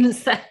I that was going to like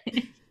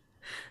say,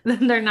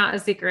 then they're not a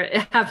secret.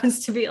 It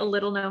happens to be a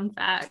little known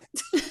fact.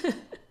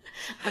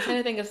 I'm trying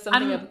to think of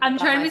something I'm about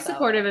trying to be myself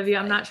supportive of that's you.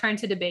 I'm like not trying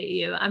to debate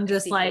you. I'm a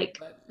just secret, like,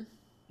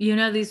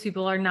 but these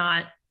people are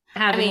not I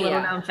having mean,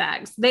 little yeah, known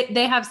facts.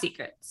 They have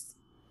secrets.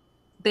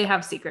 They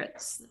have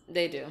secrets.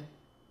 they do.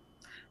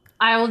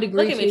 I will Look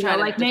agree at me to though. trying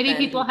to Like maybe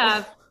defend people people.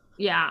 have,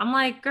 yeah. I'm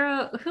like,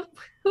 girl,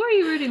 who are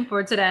you rooting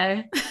for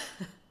today?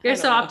 You're I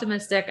so know.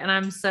 optimistic and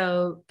I'm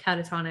so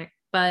catatonic.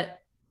 But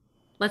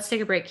let's take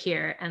a break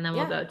here and then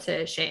we'll Yeah, go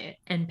to Shay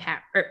and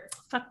Pat, or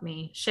fuck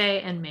me, Shay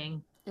and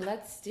Ming.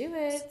 let's do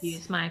it.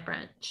 Excuse my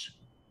French.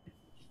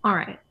 All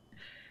right.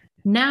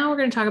 Now we're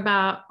going to talk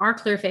about our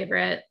clear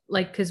favorite,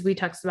 like, because we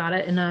talked about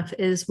it enough,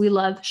 is we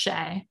love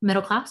Shay,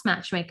 middle class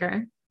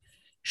matchmaker.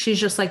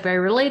 She's just like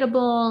very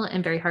relatable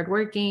and very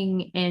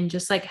hardworking and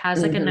just like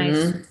has like a nice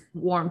Mm-hmm.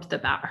 warmth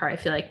about her. I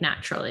feel like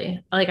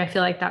naturally, like, I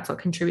feel like that's what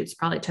contributes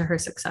probably to her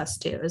success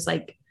too, is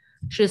like,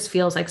 she just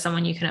feels like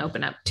someone you can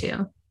open up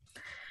to.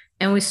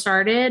 And we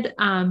started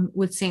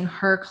with seeing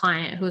her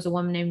client, who was a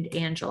woman named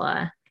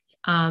Angela.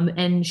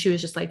 And she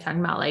was just like talking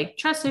about like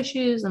trust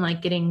issues and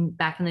like getting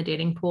back in the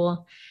dating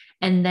pool.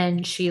 And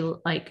then she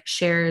like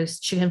she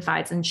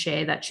confides in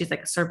Shay that she's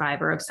like a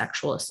survivor of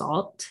sexual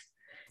assault.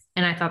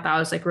 And I thought that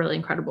was like really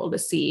incredible to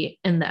see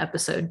in the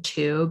episode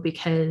too,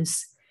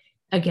 because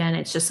again,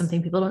 it's just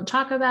something people don't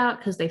talk about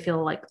because they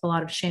feel like a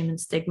lot of shame and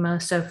stigma.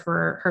 So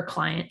for her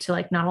client to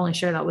like not only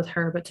share that with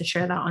her, but to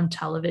share that on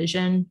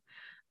television,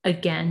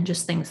 again,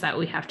 just things that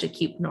we have to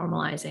keep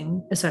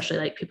normalizing, especially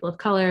like people of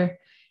color,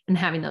 and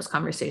having those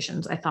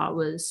conversations, I thought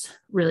was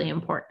really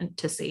important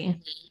to see.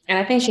 And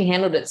I think she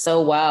handled it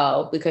so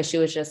well because she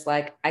was just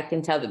like, I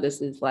can tell that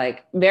this is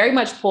like very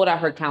much pulled out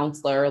her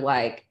counselor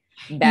like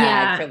bag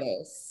Yeah. for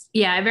this.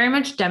 Yeah. I very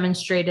much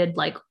demonstrated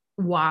like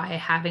why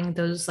having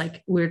those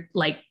like weird,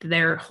 like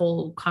their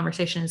whole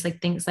conversation is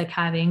like things like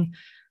having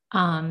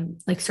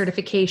like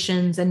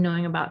certifications and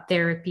knowing about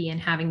therapy and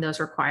having those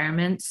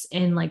requirements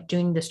in like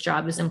doing this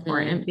job is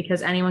important, Mm-hmm.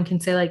 because anyone can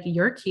say like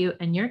you're cute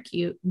and you're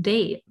cute,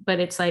 date, but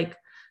it's like,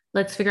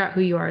 let's figure out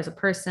who you are as a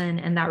person,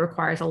 and that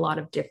requires a lot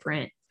of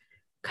different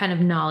kind of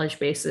knowledge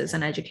bases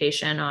and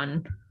education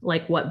on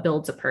like what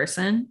builds a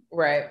person.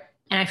 Right.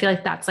 And I feel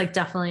like that's like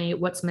definitely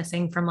what's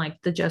missing from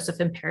like the Joseph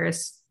and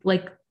Paris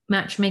like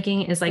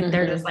matchmaking, is like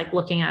they're just Mm-hmm. like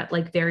looking at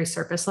like very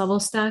surface level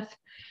stuff.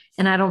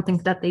 And I don't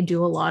think that they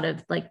do a lot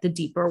of like the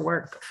deeper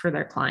work for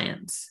their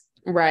clients.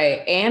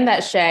 Right. And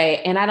that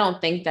Shay, and I don't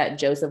think that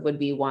Joseph would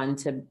be one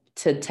to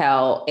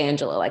tell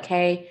Angela, like,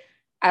 hey,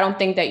 I don't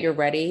think that you're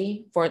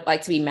ready for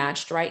like to be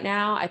matched right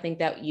now. I think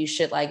that you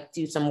should like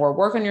do some more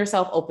work on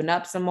yourself, open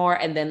up some more,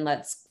 and then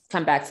let's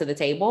come back to the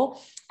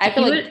table. I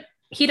feel like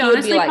He'd he would be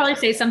honestly like, probably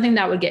say something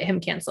that would get him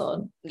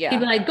canceled. He'd be yeah,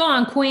 like, go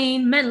on,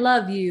 queen, men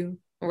love you.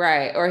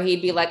 right. Or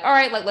he'd be like, all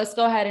right, like let's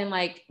go ahead and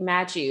like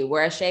match you.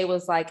 Whereas Shay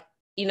was like,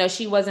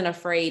 she wasn't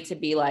afraid to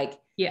be like,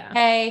 Yeah.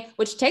 hey,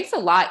 which takes a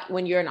lot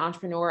when you're an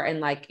entrepreneur and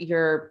like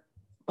you're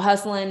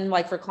hustling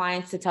like for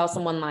clients to tell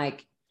someone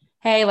like,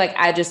 hey, like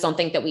I just don't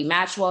think that we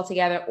match well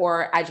together,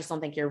 or I just don't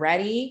think you're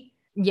ready.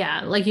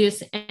 Yeah. Like you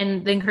just,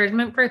 and the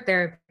encouragement for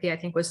therapy, I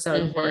think was so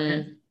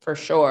important. Mm-hmm, for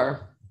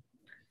sure.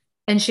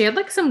 And she had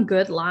like some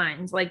good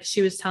lines. Like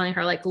she was telling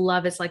her like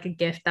love is like a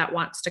gift that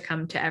wants to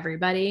come to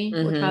everybody, which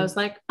I Mm-hmm. was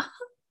like, oh,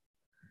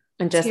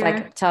 And just here.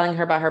 like telling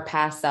her about her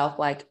past self,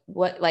 like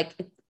what, like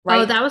Oh,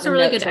 write that was a a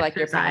really note good to like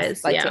your past,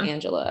 exercise. like to Yeah.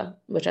 Angela,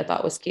 which I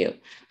thought was cute.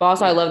 But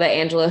also, I Yeah. love that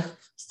Angela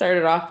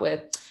started off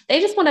with,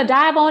 they just want to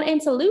dive on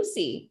into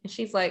Lucy. And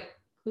she's like,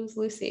 who's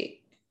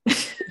Lucy?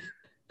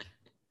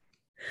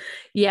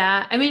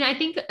 Yeah. I mean, I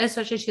think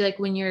especially she like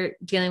when you're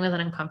dealing with an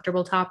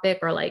uncomfortable topic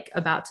or like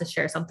about to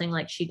share something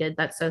like she did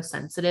that's so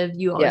sensitive,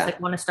 you always Yeah. like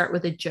want to start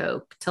with a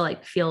joke to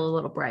like feel a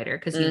little brighter,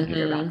 because you know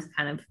you're about Mm-hmm. to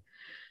kind of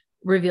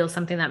reveal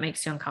something that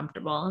makes you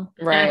uncomfortable.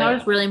 And I thought it Right.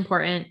 was really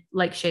important,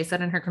 like Shay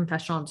said in her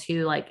confessional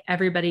too, like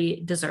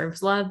everybody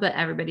deserves love, but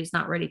everybody's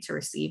not ready to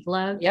receive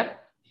love.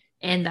 Yep.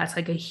 And that's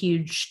like a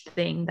huge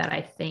thing that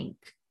I think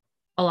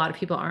a lot of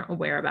people aren't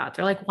aware about.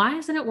 They're like, why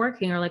isn't it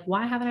working? Or like,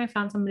 why haven't I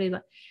found somebody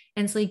that,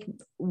 and it's like,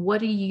 what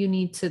do you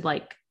need to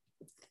like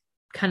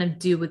kind of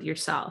do with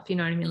yourself? You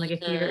know what I mean? Like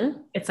if you're, Mm-hmm.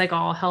 it's like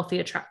all healthy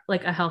attract,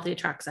 like a healthy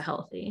attracts a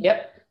healthy.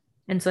 Yep.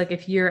 And so like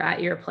if you're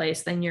at your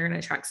place, then you're going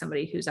to attract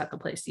somebody who's at the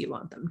place you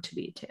want them to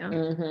be too.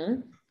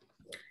 Mm-hmm.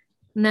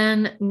 And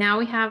then now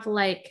we have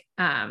like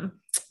kind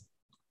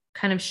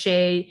of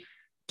Shay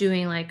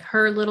doing like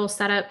her little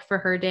setup for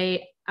her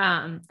date,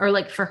 or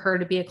like for her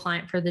to be a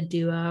client for the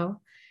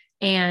duo.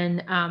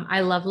 And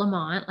I love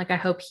Lamont. Like I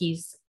hope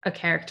he's a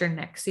character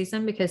next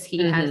season because he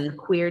has a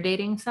queer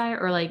dating site,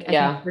 or like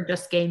I think we're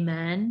just gay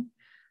men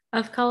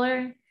of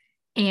color.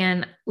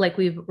 And like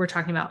we were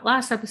talking about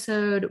last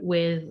episode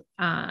with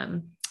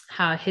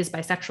how his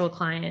bisexual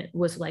client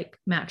was like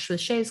matched with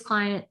Shay's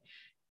client.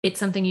 It's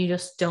something you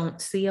just don't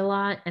see a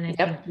lot. And I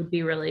think would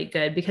be really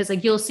good because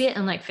like you'll see it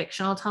in like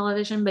fictional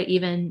television, but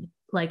even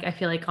like I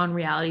feel like on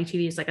reality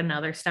TV is like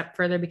another step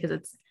further because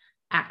it's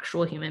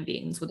actual human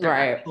beings with their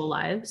actual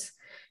lives.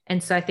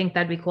 And so I think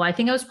that'd be cool. I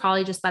think it was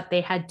probably just that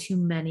they had too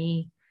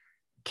many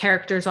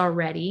characters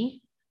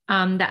already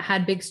that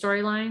had big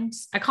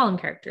storylines. I call them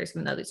characters,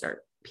 even though these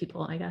are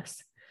people, I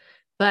guess.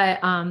 But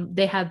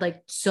they had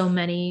like so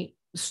many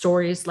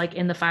stories like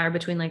in the fire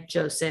between like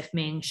Joseph,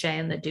 Ming, Shay,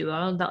 and the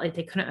duo that like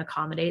they couldn't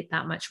accommodate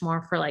that much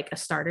more for like a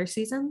starter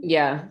season.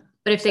 Yeah.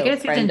 But if they get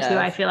a season 2,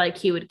 I feel like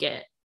he would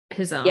get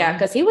his own. Yeah,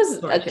 because he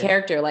was a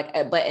character, like,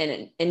 but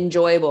an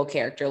enjoyable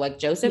character. Like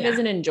Joseph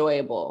isn't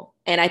enjoyable.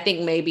 And I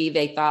think maybe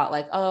they thought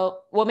like, oh,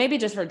 well, maybe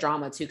just for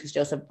drama too, because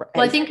Joseph.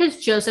 Well, I think because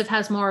Joseph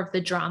has more of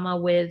the drama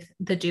with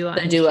the duo.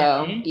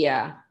 Shay.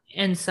 Yeah.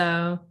 And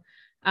so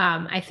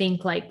I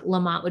think like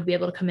Lamont would be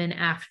able to come in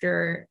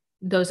after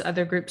those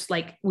other groups,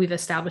 like we've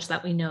established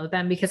that we know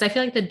them, because I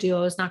feel like the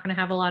duo is not going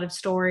to have a lot of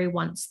story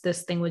once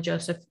this thing with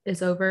Joseph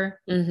is over,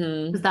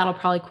 because that'll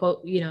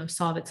probably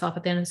solve itself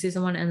at the end of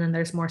season 1, and then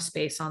there's more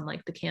space on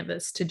like the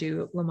canvas to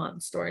do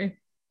Lamont's story.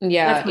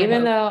 Yeah,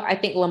 even though I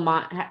think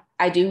Lamont,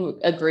 I do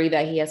agree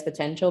that he has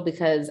potential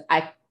because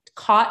I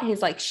caught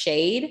his like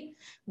shade.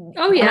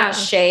 Oh yeah, not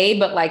shade,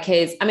 but like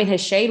his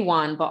shade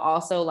one, but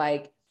also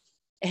like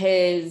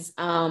his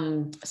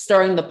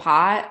stirring the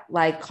pot,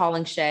 like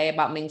calling Shay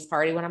about Ming's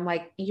party, when I'm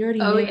like, you already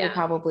knew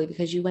probably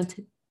because you went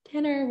to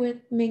dinner with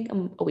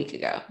Ming a week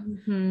ago.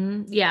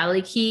 Yeah,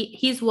 like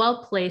he's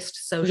well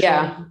placed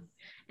socially,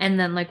 and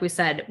then like we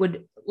said,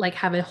 would like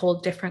have a whole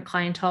different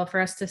clientele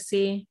for us to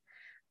see.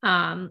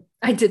 I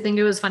did think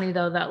it was funny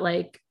though that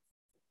like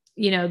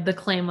the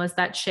claim was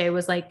that Shay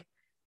was like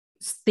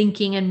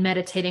thinking and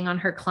meditating on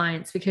her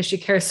clients because she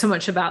cares so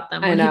much about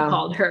them when he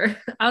called her.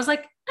 I was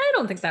like, I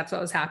don't think that's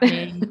what was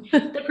happening.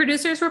 The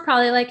producers were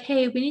probably like,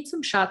 hey, we need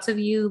some shots of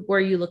you where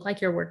you look like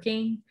you're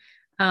working,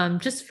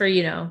 just for,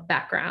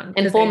 background.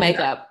 And full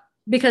makeup.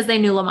 Because they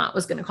knew Lamont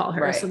was going to call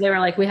her. Right. So they were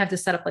like, we have to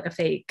set up like a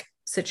fake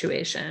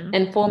situation.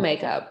 And full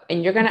makeup.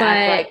 And you're going to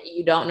act like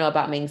you don't know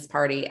about Ming's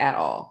party at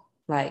all.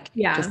 Like,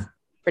 just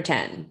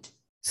pretend.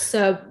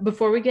 So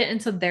before we get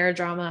into their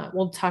drama,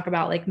 we'll talk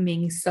about like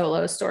Ming's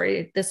solo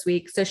story this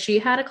week. So she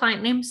had a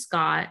client named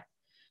Scott,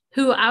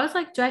 who I was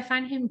like, do I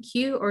find him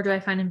cute or do I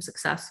find him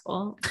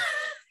successful?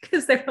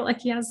 Because they were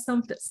like, he has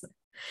some business.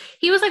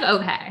 He was like,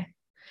 okay.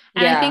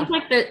 And I think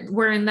like that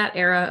we're in that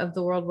era of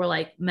the world where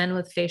like men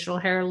with facial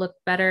hair look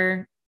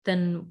better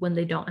than when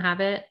they don't have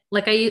it.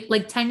 Like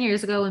 10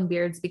 years ago when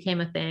beards became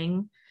a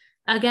thing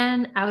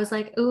again, I was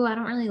like, oh, I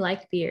don't really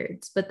like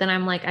beards. But then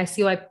I'm like, I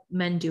see why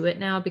men do it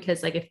now,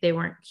 because like if they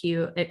weren't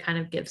cute, it kind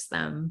of gives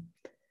them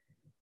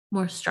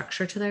more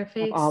structure to their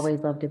face. I've always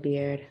loved a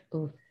beard.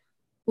 Ooh.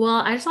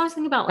 Well, I just always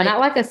think about like, but not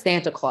like a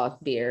Santa Claus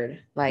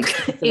beard. Like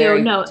it's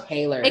very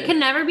tailored. It can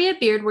never be a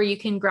beard where you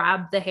can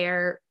grab the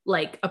hair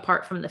like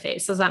apart from the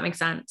face. Does that make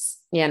sense?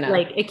 Yeah, no.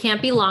 Like it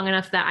can't be long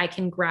enough that I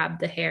can grab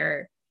the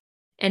hair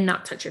and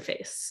not touch your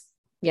face.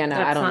 Yeah,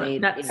 no, I don't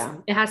need.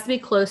 It has to be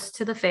close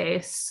to the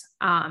face,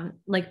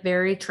 like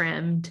very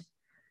trimmed.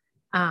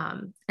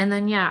 And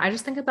then I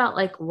just think about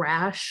like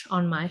rash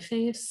on my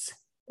face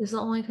is the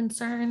only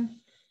concern.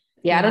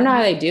 Yeah, I don't know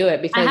how they do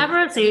it because I have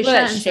rosacea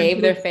that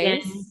shave their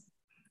face.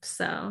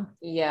 So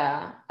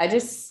yeah, I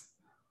just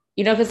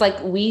because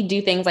like we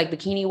do things like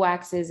bikini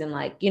waxes and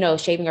like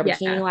shaving our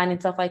bikini line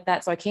and stuff like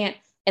that. So I can't,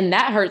 and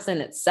that hurts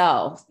in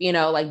itself,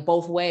 like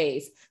both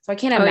ways. So I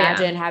can't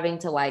imagine having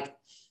to like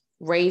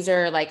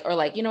razor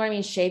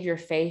or shave your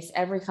face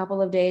every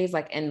couple of days,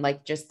 like, and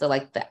like just the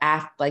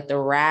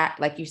rat,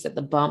 like you said,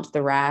 the bumps,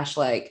 the rash,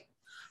 like.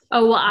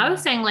 Oh well, I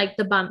was saying like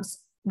the bumps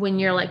when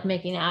you're like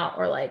making out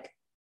or like.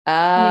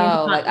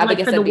 Oh, like up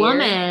against for the beard?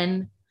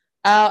 Woman.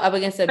 Oh, up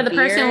against a beard. For the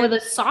person with a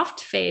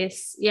soft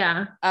face,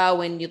 yeah. Oh,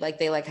 when you like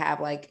they like have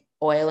like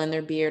oil in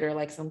their beard or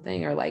like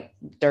something or like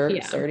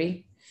dirt,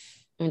 dirty,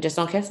 and just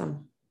don't kiss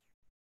them.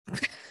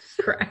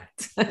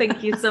 Correct.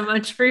 Thank you so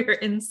much for your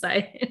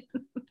insight.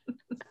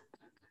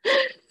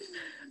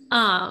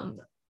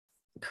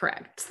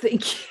 Correct.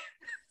 Thank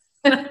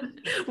you.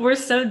 We're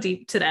so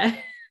deep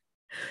today.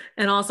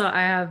 And also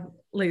I have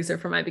laser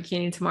for my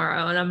bikini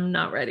tomorrow and I'm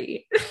not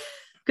ready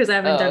because I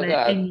haven't done it.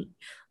 And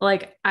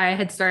like I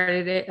had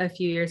started it a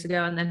few years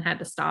ago and then had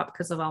to stop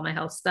because of all my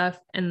health stuff.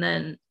 And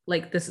then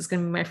like, this is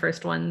going to be my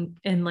first one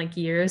in like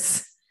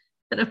years.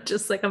 And I'm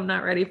just like, I'm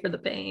not ready for the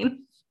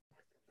pain.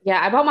 Yeah,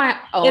 I bought my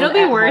own It'll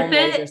be worth at-home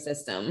laser it.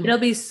 system. It'll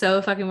be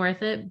so fucking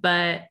worth it.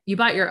 But you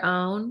bought your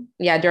own.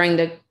 Yeah, during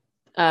the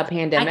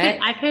pandemic.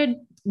 I could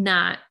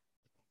not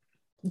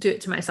do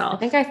it to I myself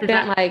think I because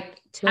spent like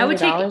I would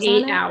take $200 on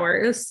 8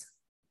 hours.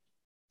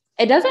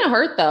 it. Doesn't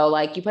hurt though.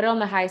 Like you put it on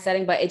the high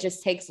setting, but it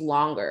just takes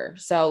longer.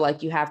 So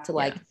like you have to Yeah.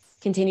 like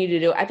continue to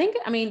do.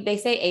 I mean, they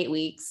say 8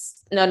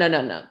 weeks. No, no,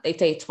 no, no. They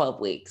say 12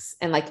 weeks.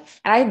 And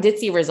I did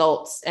see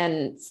results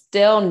and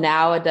still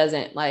now it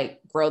doesn't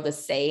like grow the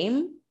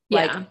same,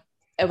 like Yeah.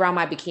 around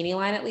my bikini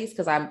line, at least.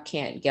 Cause I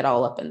can't get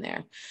all up in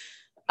there.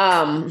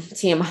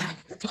 TMI.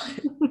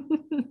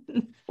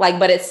 Like,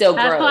 but it still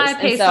That's why grows. I And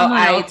pay so someone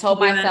I else to told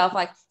do it. myself,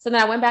 like, so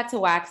then I went back to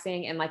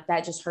waxing and like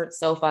that just hurt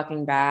so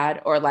fucking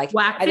bad. Or like,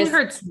 Waxing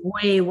hurts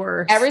way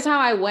worse. every time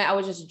I went, I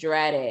would just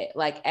dread it.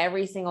 Like,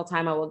 every single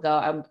time I would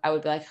go, I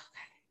would be like, okay,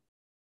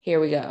 here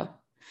we go.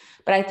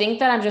 But I think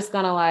that I'm just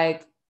gonna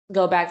like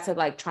go back to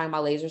like trying my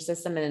laser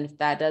system. And if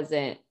that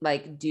doesn't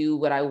like do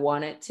what I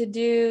want it to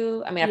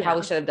do, I mean, I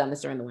probably should have done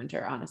this during the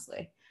winter,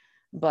 honestly.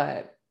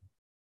 But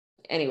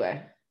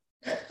anyway.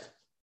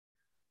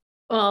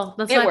 Well,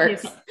 that's It why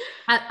works.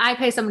 I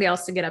pay somebody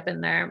else to get up in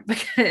there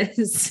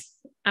because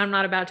I'm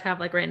not about to have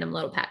like random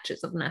little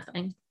patches of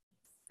nothing.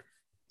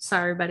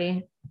 Sorry,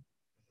 buddy.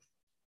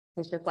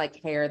 It's just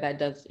like hair that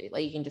does,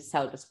 like, you can just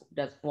tell just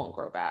won't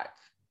grow back.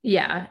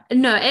 Yeah.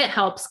 No, it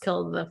helps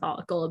kill the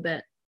follicle a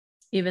bit,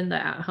 even the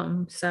at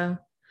home. So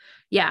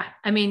yeah,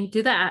 I mean,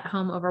 do the at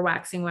home over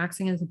waxing.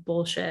 Waxing is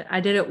bullshit. I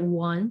did it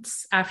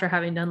once after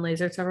having done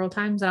laser several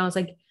times, and I was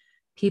like,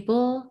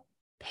 people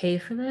pay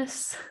for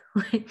this.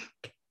 Like,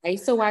 I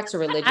used to wax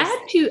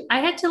religiously. I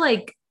had to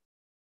like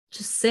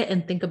just sit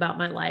and think about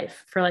my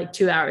life for like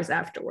 2 hours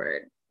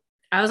afterward.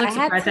 I was like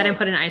surprised I didn't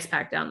put an ice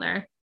pack down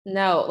there.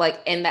 No, like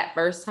in that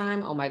first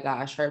time, oh my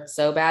gosh, hurt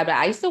so bad. But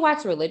I used to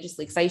wax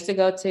religiously because I used to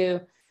go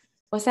to,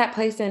 what's that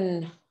place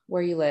in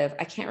where you live?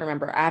 I can't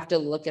remember. I have to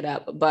look it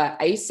up.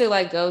 But I used to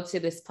like go to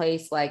this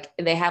place, like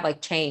they have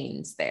like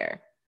chains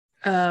there.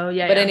 Oh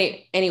yeah. But yeah.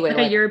 anyway,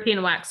 like a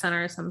European wax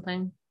center or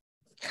something.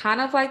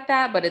 Kind of like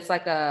that, but it's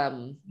like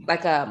a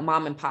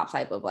mom and pop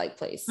type of like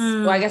place.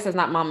 Well, I guess it's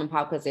not mom and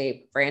pop because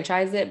they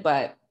franchise it,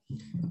 but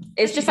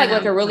it's just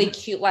like a really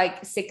cute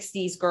like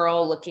 60s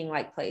girl looking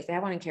like place. They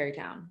have one in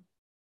Carytown.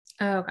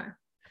 Oh, okay.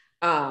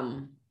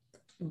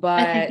 But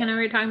I think I know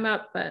what you're talking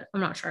about, but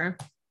I'm not sure.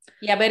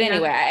 Yeah, but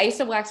anyway, I used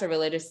to wax it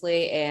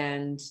religiously,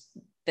 and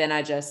then I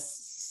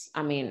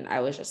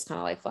was just kind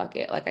of like, fuck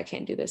it, like I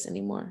can't do this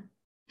anymore.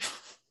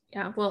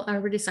 Yeah, well,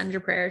 everybody send your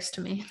prayers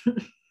to me.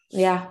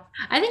 Yeah,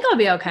 I think I'll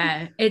be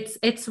okay.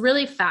 It's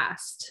really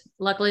fast.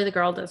 Luckily, the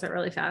girl does it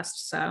really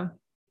fast. So,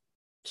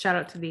 shout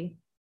out to V.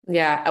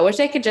 Yeah, I wish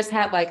they could just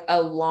have like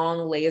a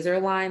long laser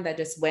line that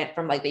just went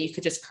from like that you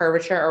could just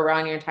curvature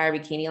around your entire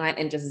bikini line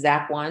and just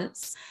zap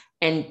once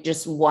and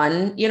just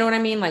one, you know what I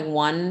mean? Like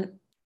one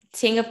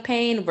ting of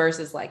pain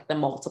versus like the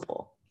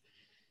multiple.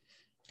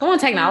 Come on,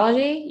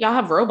 technology. Y'all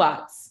have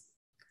robots.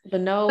 But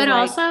like,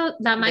 also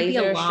that might be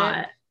a lot.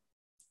 Shit.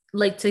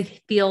 Like to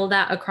feel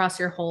that across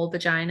your whole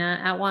vagina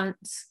at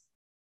once.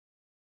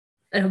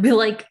 It'll be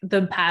like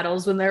the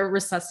paddles when they're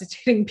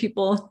resuscitating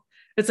people.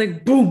 It's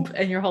like boom,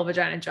 and your whole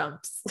vagina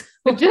jumps.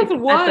 Just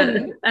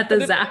one at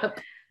the zap.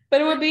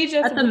 But it would be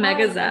just at the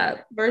mega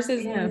zap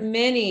versus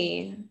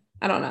many.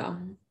 I don't know.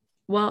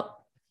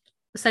 Well,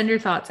 send your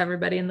thoughts,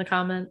 everybody, in the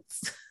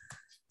comments.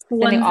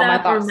 Sending all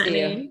my thoughts to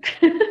you.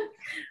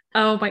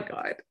 Oh my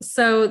God.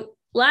 So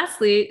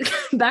lastly,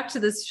 back to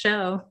this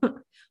show.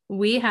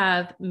 We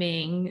have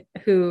Ming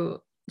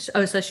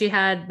so she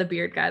had the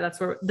beard guy.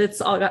 That's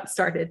all got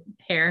started,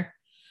 hair.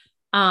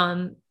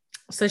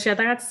 So she had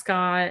that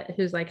Scott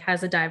who's like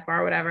has a dive bar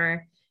or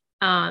whatever.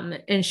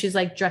 And she's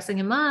like dressing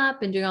him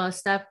up and doing all this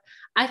stuff.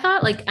 I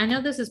thought like, I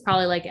know this is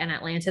probably like an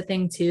Atlanta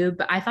thing too,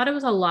 but I thought it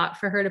was a lot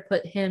for her to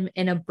put him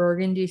in a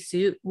burgundy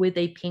suit with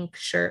a pink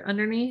shirt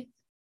underneath.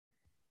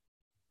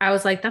 I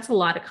was like, that's a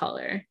lot of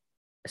color.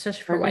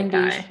 Especially for burgundy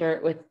a white guy.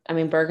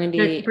 Shirt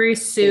burgundy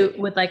suit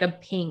with like a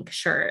pink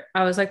shirt.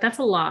 I was like, that's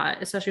a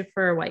lot, especially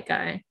for a white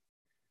guy.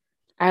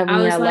 I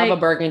love a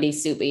burgundy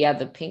suit, but yeah,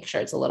 the pink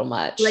shirt's a little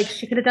much. Like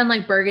she could have done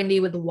like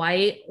burgundy with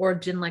white or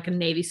done like a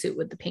navy suit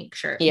with the pink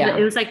shirt. Yeah. But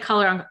it was like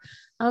color on.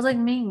 I was like,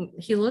 Ming,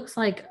 he looks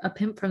like a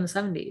pimp from the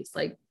 70s.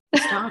 Like,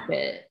 stop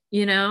it,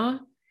 you know?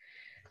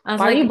 Why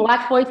are you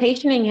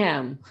blaxploitationing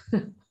him?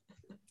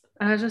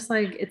 I was just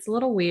like, it's a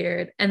little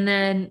weird. And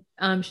then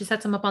she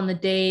sets him up on the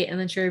date and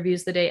then she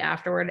reviews the date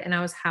afterward. And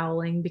I was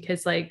howling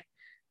because like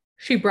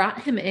she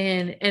brought him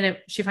in and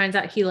she finds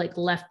out he like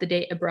left the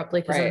date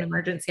abruptly because of an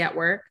emergency at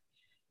work.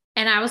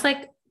 And I was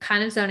like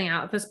kind of zoning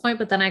out at this point,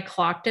 but then I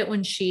clocked it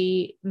when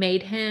she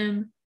made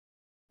him,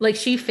 like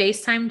she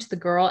FaceTimed the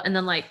girl and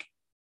then like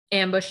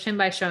ambushed him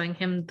by showing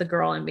him the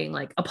girl and being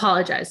like,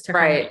 apologize to her.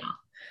 Right.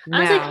 I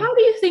was like, how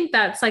do you think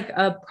that's like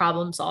a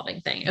problem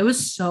solving thing? It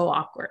was so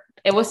awkward.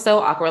 It was so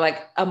awkward.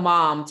 Like a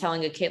mom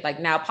telling a kid, like,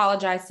 now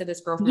apologize to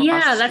this girl from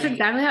across the street. That's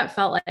exactly how it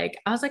felt like.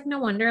 I was like, no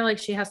wonder like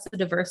she has to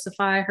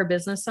diversify her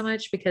business so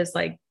much because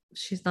like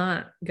she's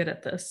not good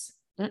at this.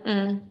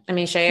 I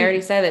mean, Shay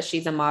already said that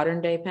she's a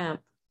modern day pimp.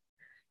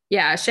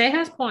 Yeah, Shay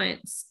has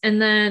points.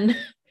 And then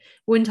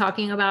when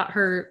talking about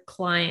her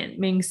client,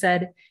 Ming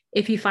said,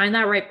 if you find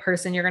that right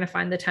person, you're going to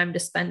find the time to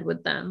spend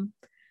with them.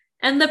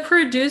 And the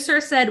producer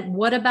said,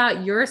 what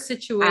about your I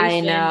situation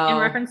in know.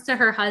 reference to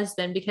her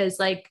husband? Because,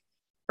 like,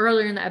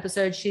 earlier in the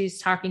episode, she's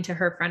talking to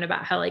her friend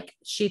about how, like,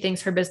 she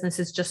thinks her business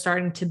is just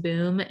starting to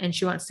boom and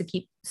she wants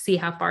to see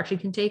how far she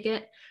can take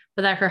it,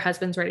 but that her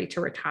husband's ready to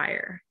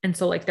retire. And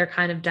so, like, they're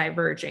kind of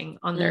diverging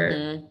on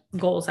their Hmm.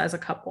 goals as a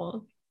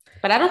couple.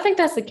 But I don't think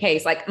that's the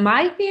case. Like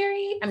my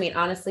theory, I mean,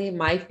 honestly,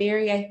 my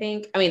theory, I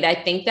think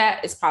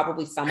that is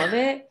probably some of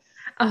it.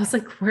 I was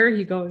like, where are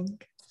you going?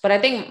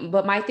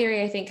 But my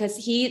theory, I think, because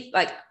he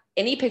like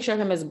any picture of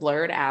him is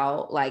blurred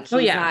out. Like Oh,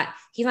 yeah.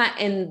 he's not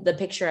in the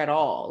picture at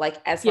all. Like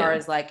as far Yeah.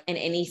 as like in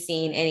any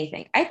scene,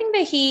 anything. I think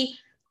that he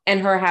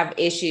and her have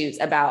issues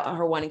about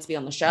her wanting to be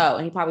on the show.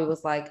 And he probably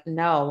was like,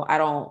 no, I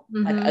don't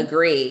like Mm-hmm.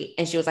 agree.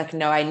 And she was like,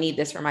 no, I need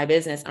this for my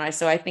business.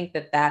 So I think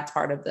that that's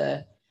part of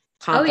the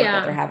Oh, conflict that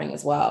they're yeah. having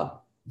as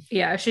well.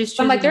 Yeah. She's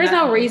So I'm like, choosing there's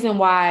that. no reason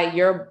why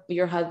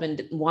your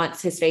husband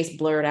wants his face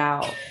blurred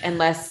out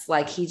unless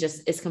like he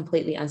just is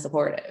completely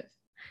unsupportive.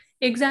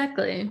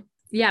 Exactly.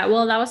 Yeah.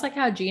 Well, that was like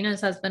how Gina's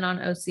husband on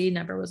OC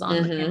never was on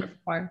the camera Mm-hmm.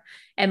 before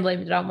and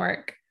blamed it on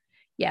work.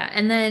 Yeah.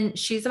 And then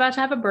she's about to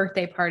have a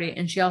birthday party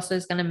and she also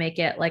is going to make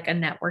it like a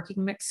networking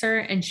mixer.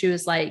 And she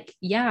was like,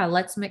 yeah,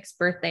 let's mix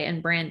birthday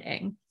and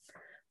branding.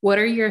 What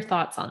are your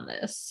thoughts on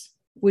this?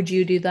 Would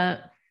you do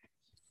that?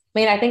 I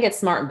mean, I think it's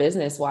smart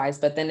business wise,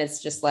 but then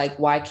it's just like,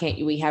 why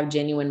can't we have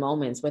genuine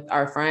moments with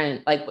our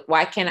friend? Like,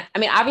 why can't I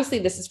mean, obviously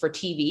this is for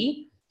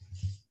TV.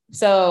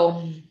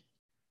 So,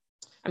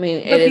 I mean,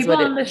 it But is people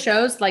what on it the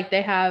shows, like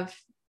they have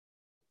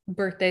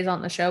birthdays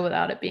on the show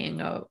without it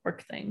being a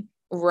work thing.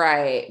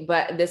 right.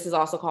 But this is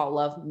also called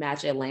Love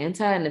Match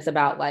Atlanta, and it's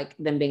about like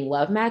them being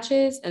love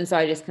matches. And so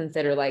I just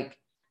consider like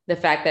the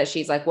fact that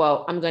she's like,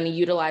 well, I'm going to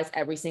utilize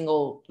every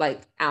single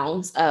like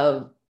ounce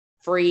of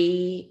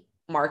free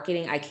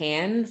marketing I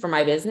can for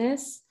my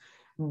business.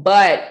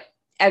 But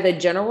as a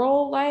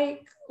general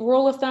like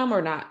rule of thumb,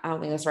 or not, I don't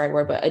think that's the right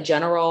word, but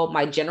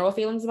my general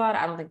feelings about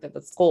it, I don't think that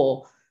that's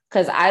cool.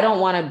 Cause I don't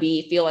want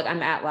to feel like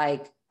I'm at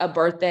like a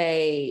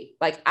birthday.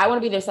 Like I want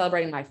to be there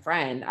celebrating my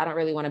friend. I don't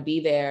really want to be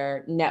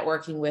there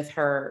networking with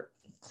her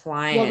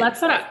Well, that's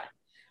clients. what Like,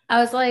 I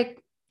was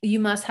like, you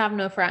must have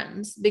no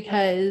friends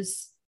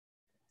because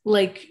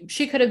like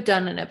she could have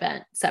done an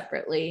event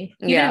separately,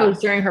 even if it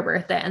was yeah. during her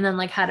birthday and then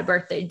like had a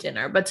birthday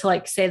dinner. But to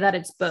like say that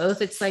it's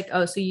both, it's like,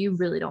 oh, so you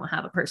really don't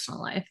have a personal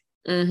life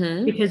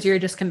Mm-hmm. because you're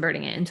just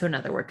converting it into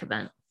another work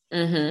event.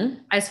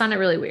 Mm-hmm. I just find it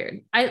really weird.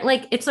 I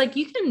like it's like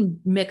you can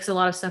mix a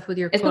lot of stuff with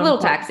your It's a quote little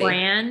unquote taxi.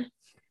 brand.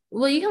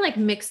 Well, you can like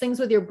mix things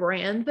with your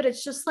brand, but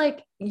it's just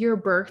like your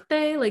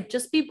birthday, like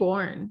just be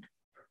born.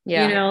 You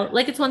Yeah. know,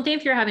 like it's one thing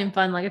if you're having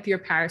fun, like if you're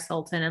Paris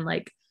Hilton and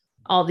like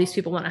all these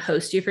people want to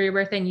host you for your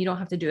birthday and you don't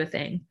have to do a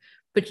thing,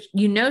 but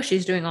you know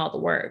she's doing all the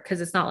work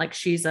because it's not like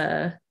she's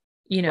a,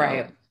 you know,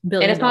 Right. And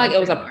billion it's not dollar like it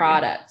was a billionaire.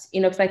 product,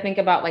 because I think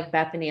about like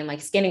Bethany and like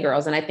Skinny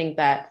Girls, and I think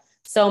that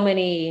so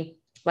many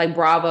like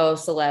Bravo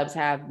celebs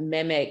have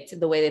mimicked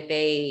the way that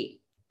they,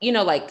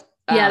 like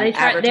Yeah, they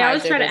advertise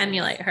always their try to business.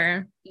 emulate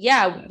her.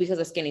 Yeah, because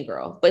of Skinny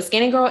Girl. But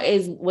Skinny Girl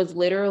was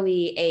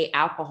literally a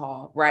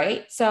alcohol,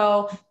 right?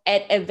 So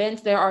at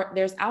events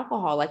there's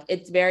alcohol. Like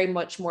it's very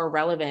much more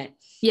relevant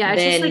Yeah,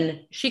 it's just like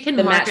than she can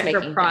the market her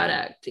matchmaking thing.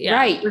 product. Yeah.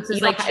 Right. Versus You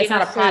don't like ha- she it's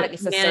not a has to product,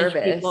 it's a manage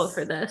people for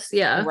service. this.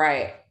 Yeah.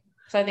 Right.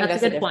 So I think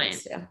That's a that's the good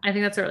difference point. too. I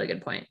think that's a really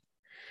good point.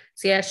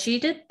 So yeah, she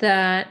did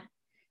that.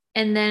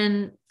 And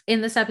then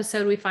in this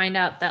episode, we find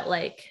out that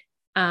like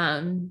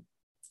um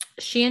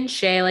she and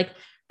Shay, like,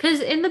 because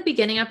in the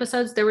beginning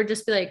episodes, there would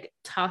just be like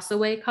toss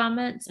away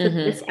comments. But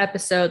this Mm-hmm.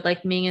 episode,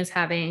 like Ming is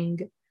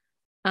having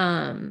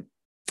um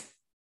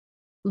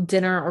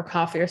dinner or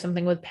coffee or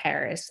something with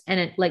Paris, and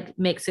it like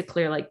makes it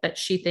clear like that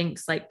she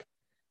thinks like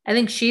I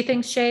think she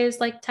thinks Shay is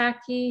like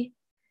tacky,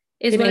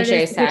 is You what think it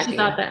is, Shay's because she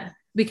thought tacky? that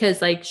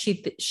because like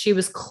she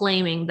was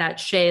claiming that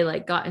Shay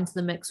like got into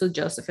the mix with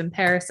Joseph and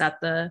Paris at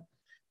the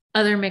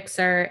other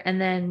mixer,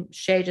 and then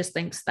Shay just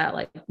thinks that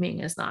like Ming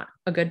is not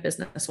a good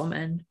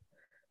businesswoman.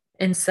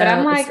 And But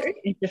I'm so it's like,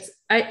 very interesting.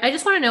 I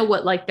just want to know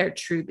what like their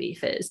true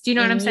beef is. Do you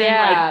know what I'm saying?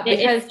 Like yeah,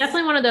 it's because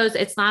definitely one of those,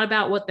 it's not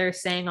about what they're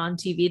saying on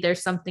TV.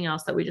 There's something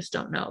else that we just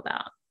don't know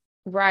about.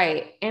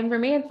 right. And for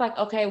me, it's like,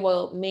 okay,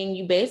 well, Ming,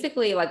 you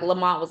basically like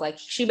Lamont was like,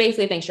 she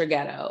basically thinks you're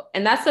ghetto.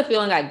 And that's the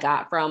feeling I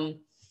got from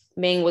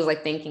Ming was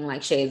like thinking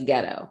like Shay's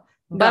ghetto.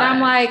 But Got I'm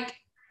it. like,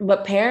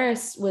 but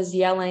Paris was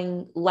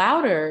yelling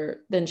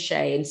louder than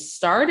Shay and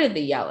started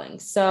the yelling.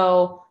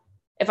 So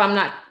if I'm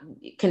not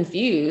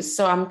confused,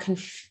 so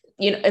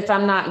if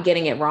I'm not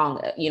getting it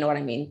wrong, you know what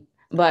I mean?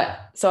 But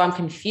so I'm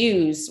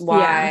confused Yeah.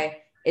 why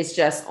it's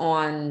just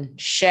on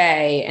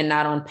Shay and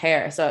not on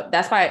Paris. So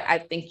that's why I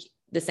think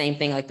the same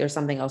thing. Like there's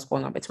something else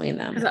going on between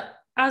Because them.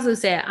 I was gonna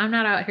say I'm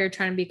not out here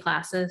trying to be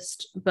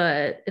classist,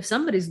 but if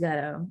somebody's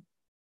ghetto,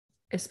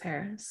 it's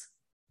Paris.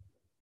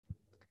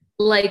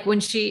 Like when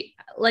she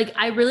like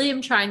I really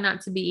am trying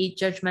not to be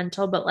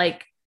judgmental, but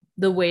like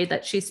the way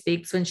that she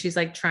speaks when she's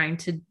like trying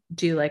to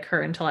do like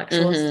her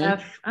intellectual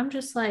stuff, I'm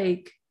just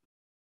like,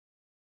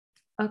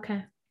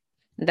 okay.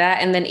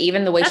 That, and then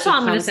even the way That's she all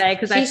I'm gonna comes, say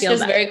because I she's feel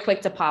just that. very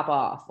quick to pop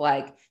off.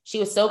 Like she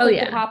was so Oh quick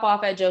to yeah. pop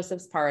off at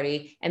Joseph's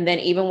party. And then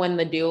even when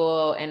the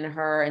duo and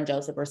her and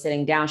Joseph were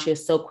sitting down, she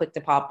was so quick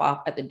to pop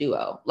off at the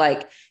duo.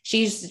 Like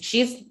she's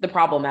the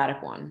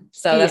problematic one.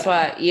 So that's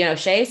Yeah. why, you know,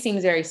 Shay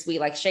seems very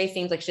sweet. Like Shay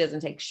seems like she doesn't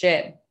take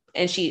shit.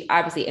 And she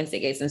obviously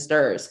instigates and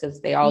stirs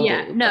because they all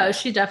Yeah. do. No, But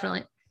she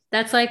definitely.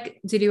 That's like,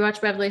 did you watch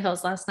Beverly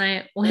Hills last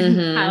night when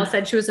Kyle mm-hmm.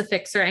 said she was a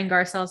fixer and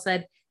Garcelle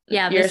said,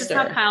 yeah, You're a this is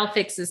how stir. Kyle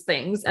fixes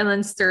things, and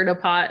then stirred a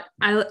pot.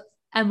 I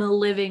am a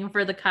living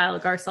for the Kyle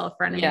Garcelle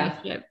frenemy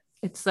Yeah, ship.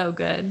 It's so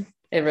good.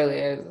 it really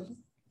is.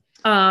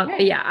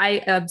 Yeah,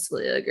 I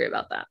absolutely agree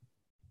about that.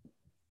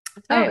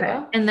 Okay, Okay.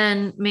 well. And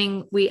then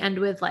Ming, we end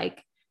with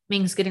like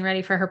Ming's getting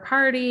ready for her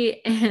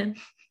party. And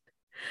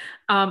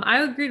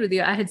I agreed with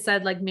you. I had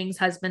said like Ming's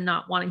husband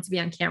not wanting to be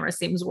on camera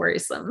seems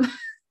worrisome.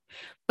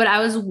 But I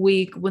was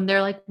weak when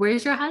they're like,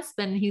 "Where's your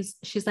husband?"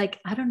 She's like,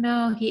 "I don't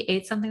know. He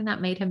ate something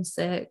that made him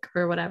sick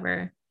or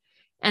whatever."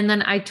 And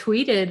then I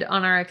tweeted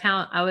on our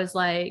account, I was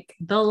like,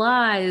 "The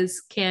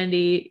lies,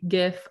 Candy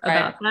gif Right.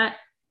 about that."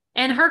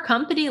 And her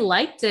company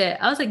liked it.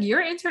 I was like,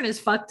 "Your intern is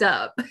fucked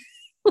up."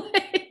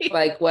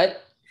 Like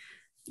what?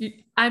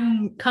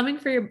 I'm coming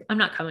for your, I'm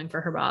not coming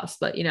for her boss,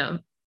 but you know,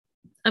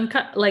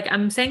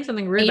 I'm saying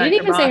something rude And you about didn't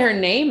your even say boss. her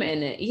name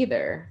in it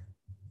either.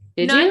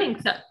 Did No, I you?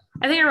 think so.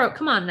 I think I wrote,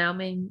 come on now,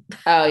 Ming.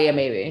 Oh yeah,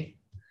 maybe.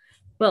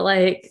 But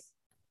like,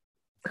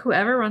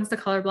 whoever runs the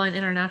Colorblind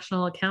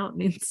International account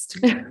needs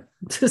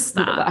to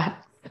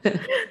stop.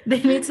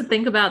 They need to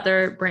think about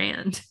their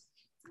brand,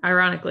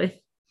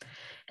 ironically.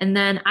 And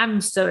then I'm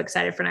so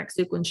excited for next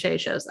week when Shay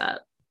shows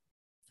up.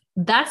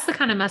 That's the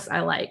kind of mess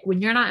I like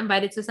when you're not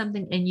invited to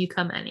something and you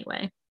come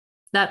anyway.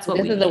 That's what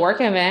This we is the need.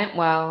 work event.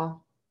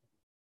 Well,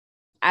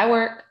 I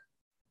work.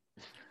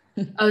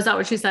 Oh, is that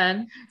what she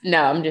said?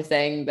 No, I'm just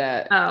saying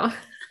that Oh,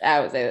 I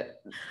would say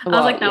that. I was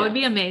like, Well, that yeah. would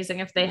be amazing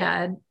if they Yeah.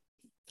 had.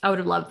 I would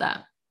have loved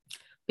that.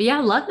 But yeah,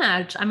 Love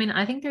Match. I mean,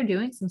 I think they're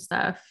doing some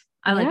stuff.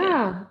 I like it.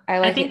 Yeah, I I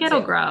like think it it'll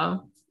too.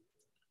 grow.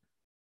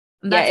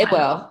 Yeah, That's it my hope.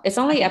 will. It's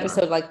I only think it will.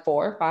 episode like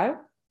 4 or 5.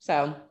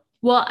 So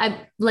Well,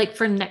 I like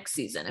for next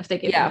season, if they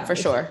give yeah, more, for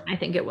sure. I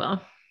think it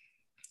will.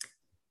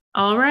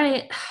 All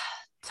right.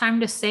 Time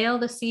to sail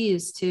the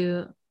seas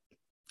to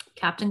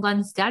Captain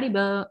Glenn's daddy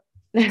boat.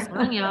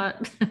 Sailing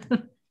yacht.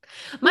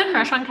 My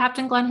crush on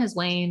Captain Glenn has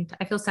waned.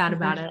 I feel sad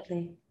about it.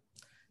 Unfortunately.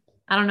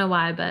 I don't know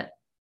why, but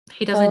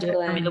he doesn't Oh, do it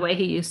for me the Glenn. way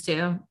he used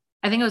to.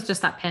 I think it was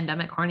just that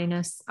pandemic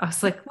horniness. I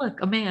was like, look,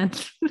 a man.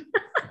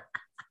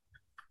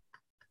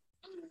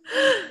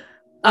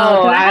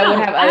 Oh, Because I would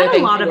have I other had a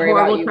things lot to of worry about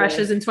horrible you with.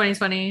 crushes in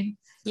 2020.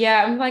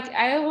 Yeah, I'm like,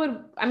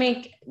 I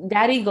mean,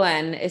 Daddy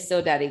Glenn is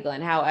still Daddy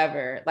Glenn.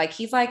 However, like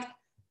he's like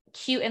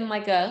cute and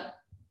like a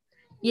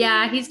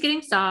Yeah, he's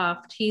getting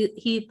soft.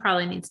 He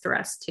probably needs to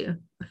rest too.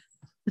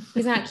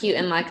 he's not cute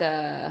in like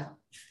a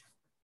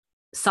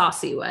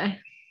Saucy way.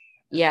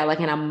 yeah,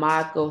 like in a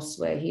Marcos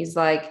way. He's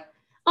like,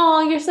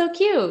 oh, you're so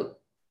cute.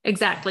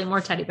 Exactly.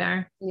 More teddy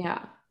bear.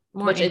 Yeah.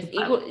 More Which is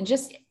incubus. equal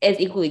just as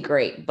equally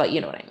great, but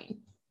you know what I mean.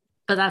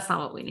 But that's not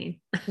what we need.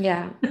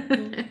 Yeah.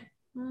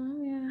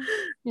 Yeah.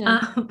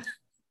 Yeah.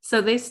 So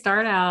they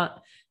start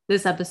out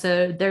this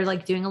episode. They're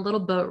like doing a little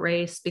boat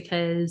race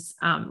because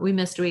we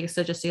missed a week.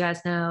 So just so you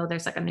guys know,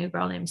 there's like a new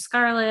girl named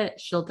Scarlett.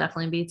 She'll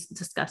definitely be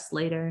discussed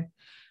later.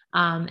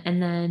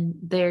 And then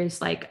there's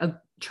like a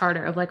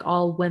charter of like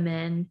all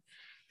women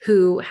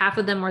who half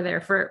of them were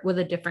there for with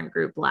a different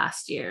group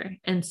last year.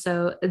 And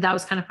so that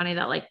was kind of funny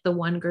that like the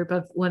one group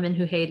of women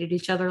who hated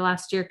each other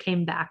last year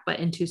came back, but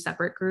in two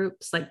separate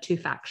groups, like two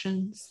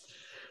factions.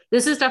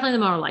 This is definitely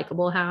the more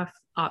likable half,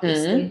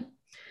 obviously. Mm-hmm.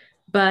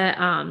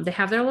 But they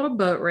have their little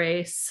boat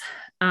race.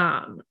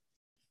 At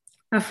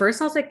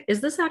first I was like, is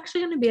this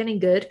actually going to be any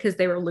good? Because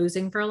they were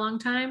losing for a long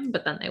time,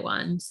 but then they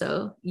won.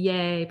 So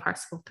yay,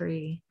 Parsifal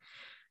 3.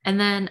 And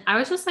then I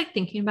was just like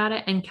thinking about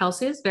it, and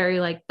Kelsey is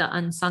very like the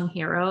unsung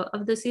hero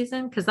of the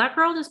season because that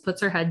girl just puts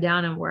her head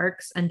down and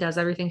works and does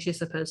everything she's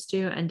supposed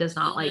to and does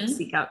not like Mm-hmm.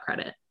 seek out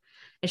credit.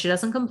 And she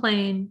doesn't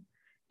complain.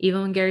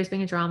 Even when Gary's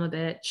being a drama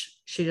bitch,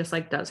 she just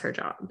like does her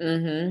job.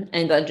 Mm-hmm.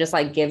 And then just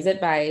like gives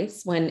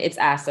advice when it's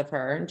asked of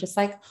her. And just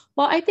like,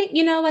 well, I think,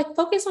 like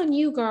focus on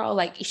you, girl.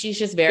 Like she's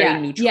just very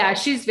neutral. Yeah,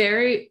 she's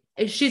very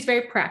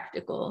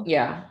practical.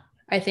 Yeah.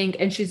 I think,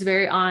 and she's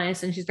very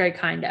honest and she's very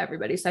kind to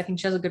everybody. So I think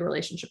she has a good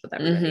relationship with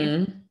everybody.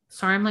 Mm-hmm.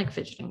 Sorry, I'm like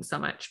fidgeting so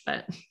much,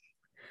 but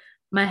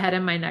my head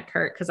and my neck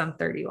hurt because I'm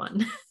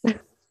 31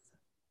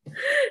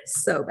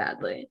 so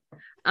badly.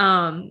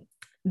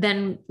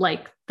 Then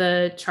like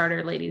the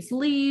charter ladies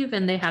leave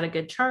and they had a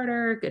good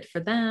charter, good for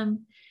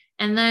them.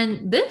 And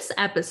then this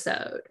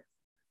episode,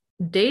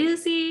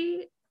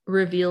 Daisy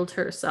revealed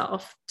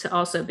herself to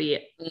also be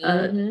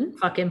a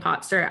fucking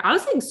pot stirrer. I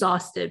was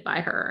exhausted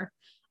by her.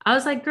 I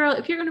was like, girl,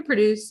 if you're going to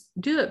produce,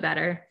 do it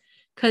better.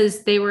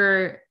 Because they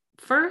were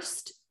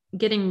first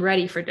getting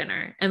ready for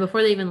dinner. And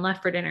before they even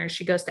left for dinner,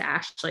 she goes to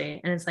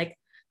Ashley and it's like,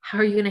 how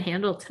are you going to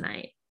handle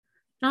tonight?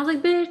 And I was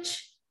like, bitch,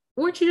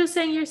 weren't you just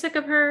saying you're sick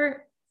of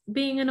her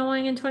being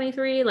annoying in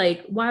 23?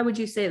 Like, why would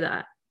you say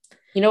that?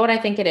 You know what I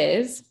think it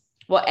is?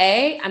 Well,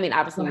 I mean,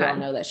 obviously we all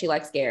know that she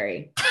likes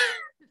Gary,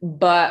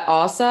 but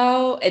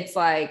also it's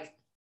like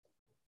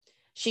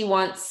she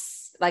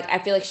wants, like, I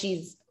feel like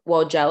she's,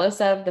 well,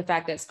 jealous of the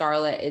fact that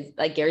Scarlett is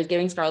like, Gary's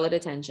giving Scarlett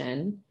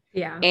attention.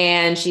 Yeah.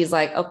 And she's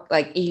like, oh,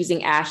 like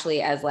using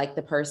Ashley as like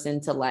the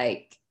person to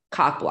like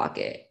cock block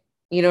it.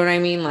 You know what I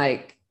mean?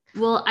 Like,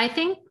 well, I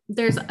think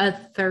there's a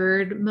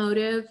third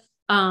motive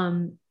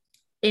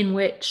in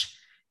which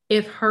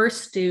if her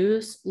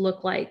stews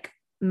look like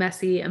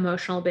messy,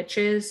 emotional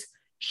bitches,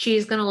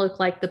 she's going to look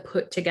like the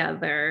put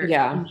together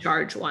in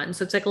charge one.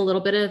 So it's like a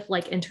little bit of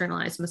like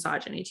internalized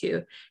misogyny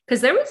too.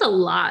 Because there was a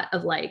lot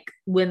of like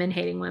women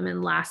hating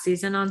women last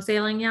season on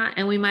Sailing Yacht.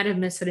 And we might have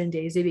missed it in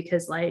Daisy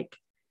because like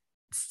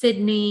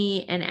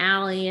Sydney and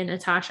Allie and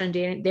Natasha and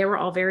Danny, they were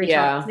all very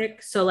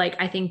toxic. So like,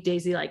 I think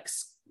Daisy like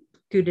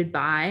scooted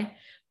by.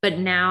 But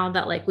now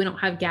that like we don't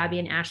have Gabby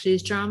and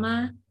Ashley's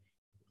drama,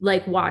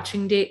 like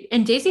watching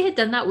and Daisy had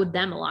done that with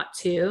them a lot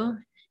too,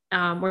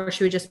 where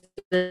she would just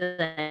be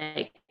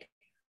like,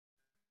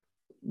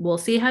 we'll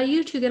see how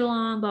you two get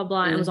along, blah,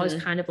 blah. And it was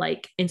always kind of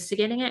like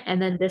instigating it.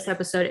 And then this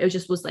episode, it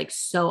just was like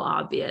so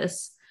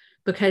obvious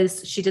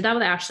because she did that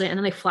with Ashley. And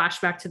then they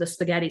flashed back to the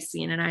spaghetti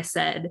scene. And I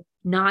said,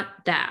 not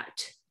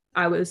that.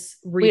 I was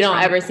we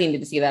don't ever seem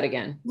to see that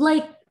again.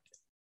 Like,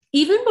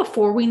 even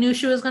before we knew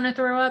she was going to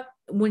throw up,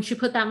 when she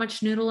put that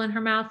much noodle in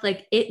her mouth,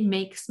 like it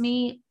makes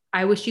me,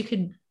 I wish you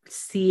could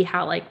see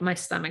how like my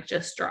stomach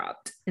just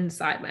dropped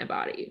inside my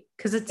body.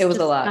 Cause it was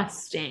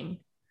disgusting. A lot.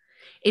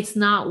 It's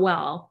not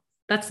well.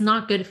 That's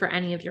not good for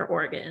any of your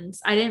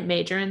organs. I didn't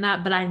major in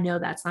that, but I know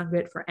that's not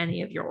good for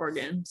any of your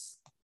organs.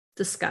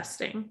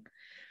 Disgusting.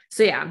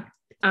 So yeah.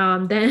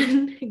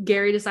 Then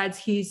Gary decides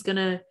he's going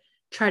to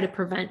try to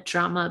prevent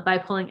drama by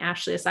pulling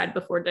Ashley aside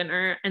before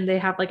dinner. And they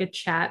have like a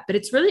chat, but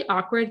it's really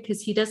awkward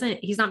because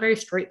he's not very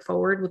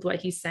straightforward with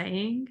what he's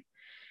saying.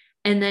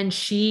 And then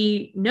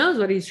she knows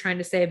what he's trying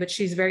to say, but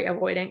she's very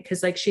avoidant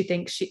because like she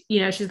thinks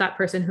she's that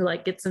person who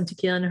like gets some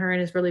tequila in her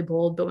and is really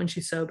bold, but when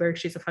she's sober,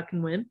 she's a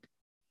fucking wimp.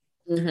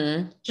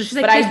 Mm-hmm. So she's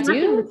like, but I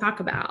do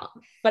talk about.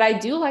 But I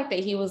do like that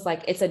he was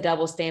like, it's a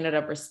double standard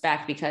of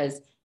respect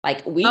because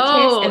like we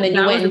kissed and then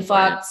you went and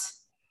fucked.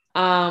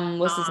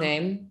 What's his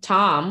name?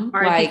 Tom.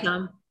 Like,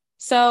 Tom.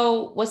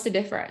 So what's the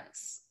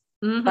difference?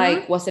 Mm-hmm.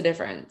 Like, what's the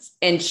difference?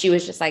 And she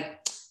was just like,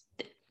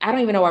 I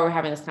don't even know why we're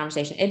having this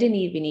conversation. It didn't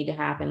even need to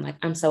happen. Like,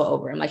 I'm so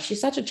over him. Like, she's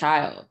such a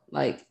child.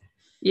 Like,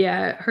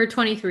 yeah, her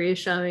 23 is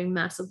showing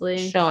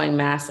massively.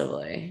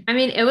 I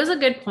mean, it was a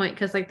good point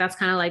because like that's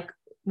kind of like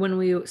when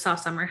we saw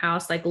Summer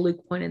House, like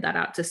Luke pointed that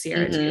out to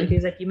Sierra too.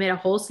 He's like, you made a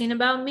whole scene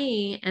about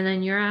me and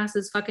then your ass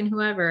is fucking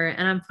whoever.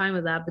 And I'm fine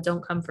with that, but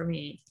don't come for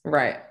me.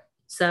 Right.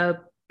 So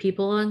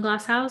people in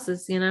glass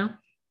houses,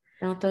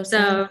 Not those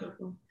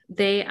so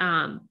they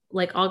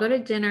like all go to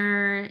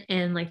dinner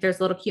and like there's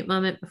a little cute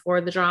moment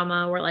before the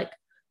drama where like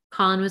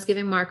Colin was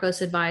giving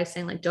Marcos advice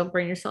saying like, don't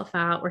bring yourself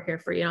out. We're here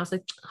for you. And I was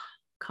like, oh,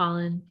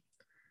 Colin,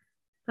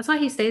 that's why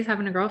he stays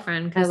having a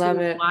girlfriend because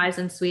he's wise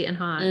and sweet and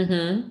hot.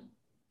 Mm-hmm.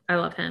 I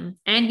love him.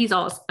 And he's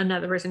also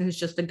another person who's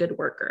just a good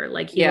worker.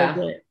 Like he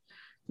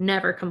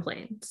never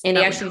complains. And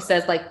he actually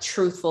says like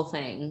truthful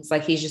things.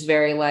 Like he's just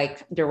very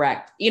like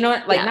direct,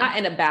 like not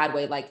in a bad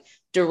way, like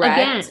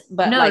direct,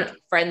 but like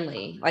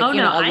friendly, like,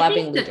 a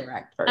lovingly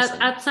direct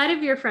person. Outside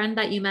of your friend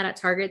that you met at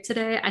Target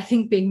today, I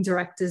think being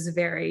direct is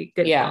very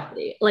good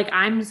quality. Like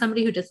I'm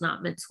somebody who does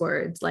not mince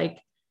words. Like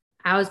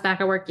I was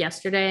back at work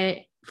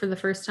yesterday for the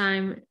first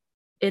time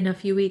in a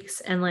few weeks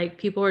and like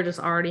people were just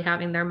already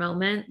having their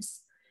moments.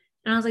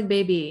 And I was like,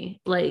 baby,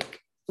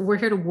 like, we're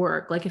here to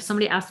work. Like, if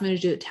somebody asked me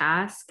to do a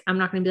task, I'm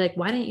not going to be like,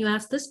 why didn't you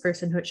ask this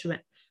person who it should win?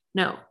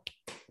 No,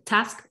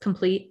 task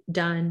complete,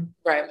 done.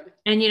 Right.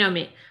 And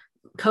me,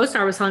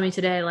 Co-Star was telling me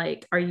today,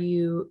 like, are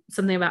you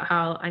something about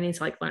how I need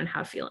to like learn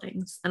how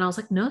feelings? And I was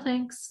like, no,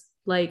 thanks.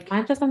 Like, I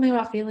have something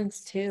about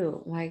feelings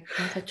too. Like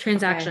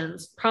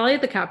transactions, probably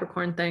the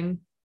Capricorn thing.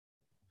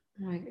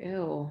 I'm like,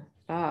 ew,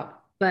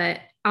 stop.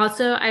 But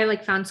also I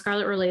like found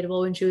Scarlett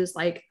relatable when she was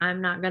like,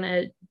 I'm not going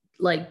to,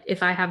 like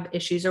if I have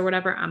issues or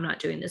whatever, I'm not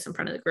doing this in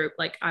front of the group.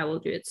 Like I will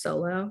do it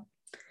solo.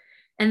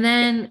 And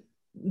then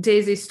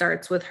Daisy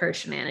starts with her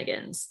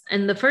shenanigans.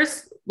 And the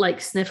first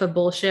like sniff of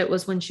bullshit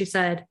was when she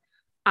said,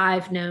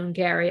 I've known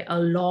Gary a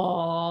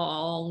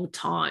long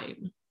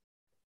time.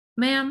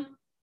 Ma'am,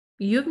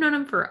 you've known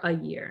him for a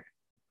year.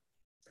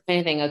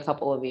 Anything a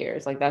couple of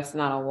years. Like that's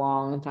not a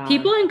long time.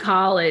 People in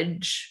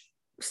college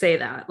say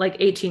that, like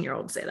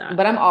 18-year-olds say that.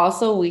 But I'm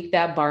also weak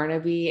that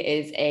Barnaby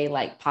is a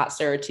like pot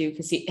stirrer too,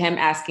 because him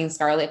asking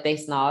Scarlett if they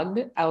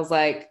snogged, I was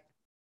like,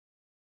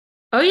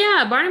 oh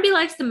yeah, Barnaby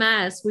likes to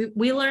mess.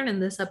 We learn in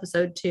this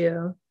episode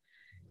too.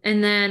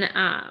 And then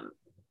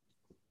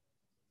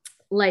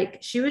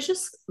like Daisy was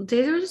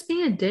just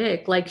being a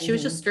dick. Like she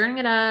was just stirring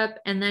it up,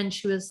 and then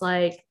she was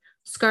like,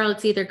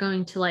 Scarlett's either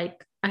going to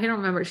like, I don't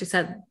remember, she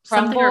said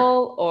something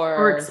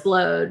or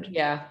explode.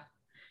 Yeah.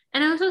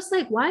 And I was just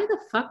like, why the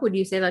fuck would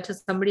you say that to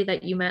somebody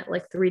that you met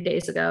like 3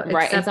 days ago?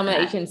 Right. And someone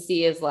that you can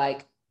see is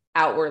like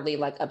outwardly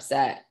like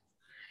upset.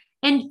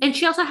 And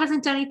she also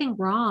hasn't done anything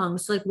wrong.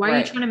 So like, why are you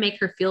Right. trying to make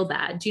her feel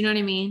bad? Do you know what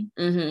I mean?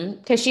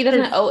 Because she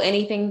doesn't owe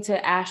anything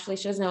to Ashley.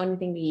 She doesn't owe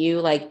anything to you.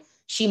 Like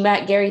she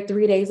met Gary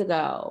 3 days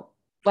ago.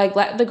 Like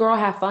let the girl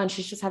have fun.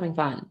 She's just having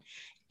fun.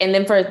 And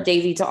then for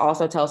Daisy to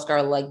also tell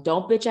Scarlett, like,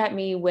 don't bitch at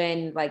me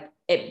when like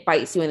it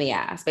bites you in the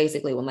ass,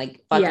 basically, when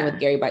like fucking with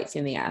Gary bites you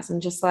in the ass. I'm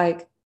just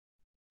like,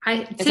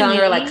 and telling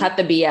her like cut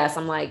the BS.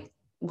 I'm like,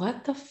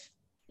 what the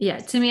yeah,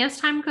 to me, as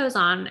time goes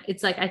on,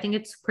 it's like I think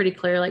it's pretty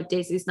clear like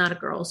Daisy's not a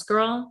girl's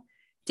girl.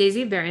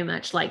 Daisy very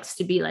much likes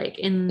to be like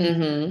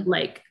in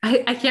like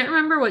I can't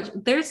remember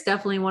what there's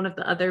definitely one of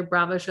the other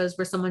Bravo shows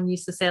where someone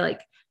used to say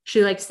like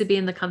she likes to be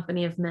in the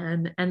company of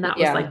men, and that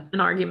was like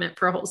an argument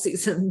for a whole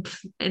season.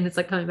 And it's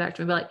like coming back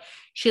to me, but like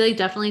she like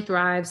definitely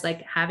thrives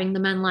like having the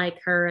men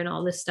like her and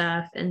all this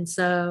stuff. And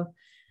so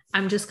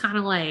I'm just kind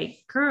of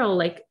like, girl,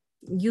 like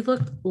you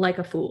look like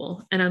a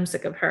fool and I'm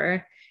sick of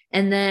her.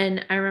 And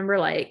then I remember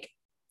like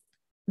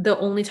the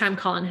only time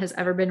Colin has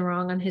ever been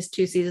wrong on his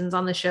 2 seasons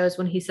on the show is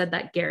when he said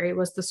that Gary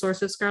was the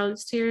source of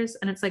Scarlett's tears.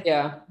 And it's like,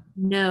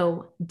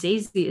 no,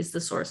 Daisy is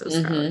the source of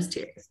Scarlett's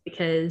tears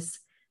because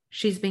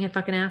she's being a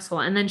fucking asshole.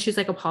 And then she's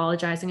like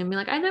apologizing and being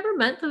like, I never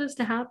meant for this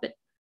to happen.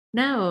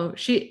 No,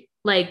 she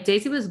like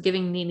Daisy was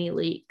giving Nene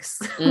leaks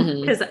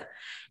because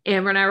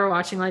Amber and I were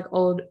watching like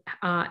old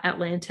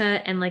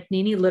Atlanta, and like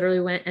Nene literally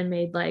went and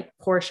made like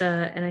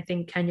Portia and I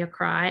think Kenya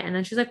cry. And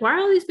then she's like, why are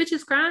all these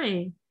bitches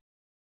crying?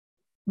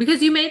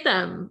 Because you made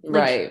them, like,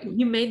 right?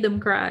 You made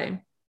them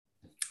cry.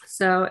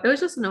 So it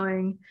was just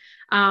annoying.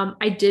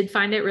 I did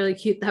find it really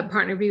cute that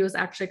Barnaby was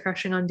actually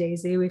crushing on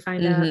Daisy. We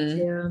find out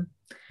too.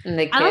 And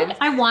the kid.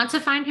 I want to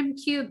find him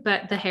cute,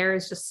 but the hair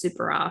is just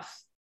super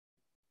off.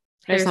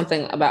 There's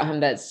something about him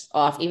that's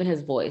off. Even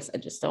his voice, I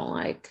just don't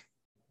like.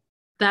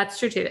 That's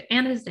true too.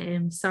 And his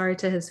name. Sorry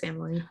to his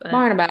family. But...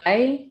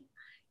 Barnaby.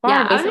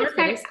 Yeah, I was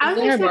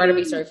expecting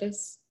Barnaby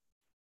Circus.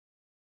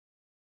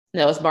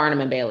 No, it's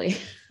Barnum and Bailey.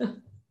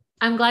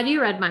 I'm glad you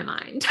read my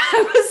mind.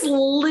 I was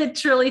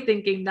literally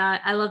thinking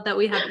that. I love that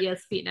we have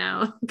ESP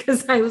now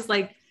because I was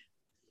like,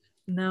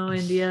 no,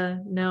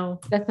 India, no.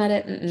 That's not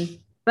it. Mm-mm.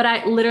 But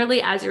I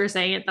literally, as you were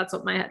saying it, that's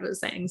what my head was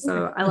saying.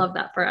 So I love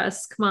that for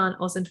us. Come on,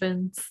 Olsen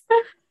twins.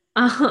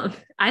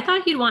 I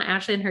thought he'd want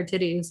Ashley and her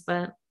titties,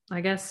 but I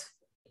guess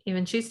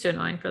even she's too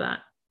annoying for that.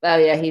 Oh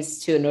yeah, he's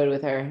too annoyed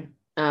with her.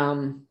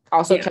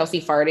 Also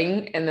Chelsea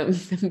farting and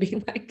then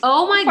being like,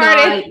 oh my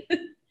God.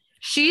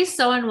 She's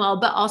so unwell,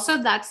 but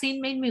also that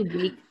scene made me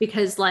weak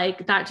because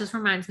like that just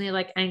reminds me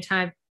like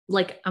anytime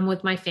like I'm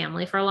with my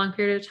family for a long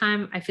period of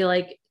time, I feel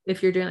like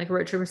if you're doing like a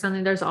road trip or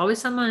something, there's always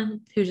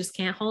someone who just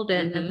can't hold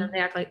it and then they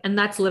act like, and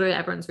that's literally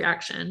everyone's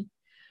reaction.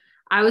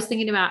 I was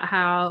thinking about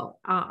how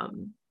I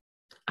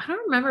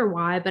don't remember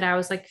why, but I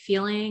was like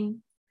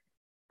feeling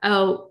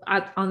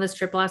on this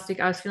trip last week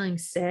I was feeling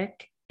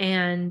sick,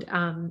 and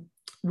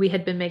we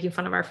had been making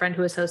fun of our friend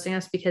who was hosting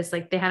us because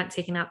like they hadn't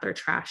taken out their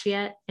trash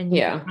yet and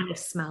you could kind of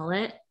smell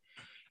it.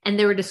 And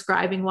they were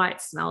describing why it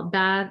smelled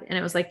bad. And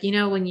it was like, you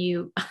know, when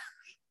you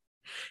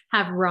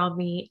have raw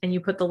meat and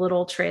you put the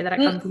little tray that it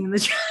comes in the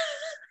trash.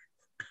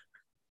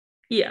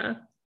 Yeah.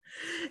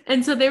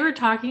 And so they were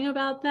talking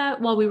about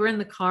that while we were in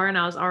the car and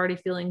I was already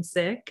feeling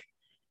sick.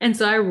 And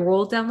so I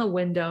rolled down the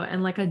window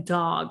and like a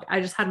dog,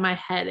 I just had my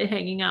head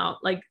hanging out,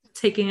 like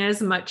taking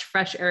as much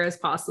fresh air as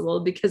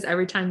possible because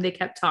every time they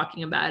kept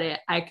talking about it,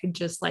 I could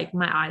just like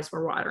my eyes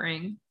were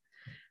watering.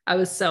 I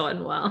was so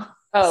unwell.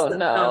 Oh so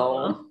no.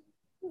 Unwell.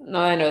 No,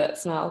 I know that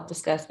smell.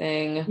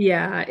 Disgusting.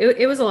 Yeah,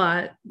 it was a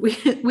lot. We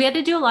had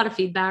to do a lot of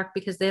feedback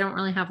because they don't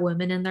really have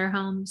women in their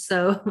home.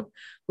 So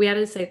we had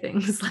to say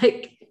things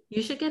like,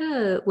 you should get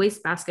a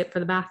wastebasket for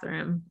the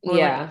bathroom. Or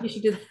like, you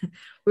should do that.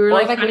 We were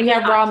like when you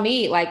have raw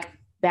meat, like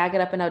bag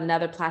it up in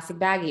another plastic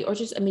baggie or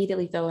just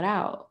immediately throw it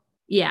out.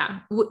 Yeah,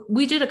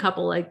 we did a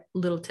couple like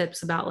little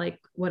tips about like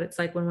what it's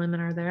like when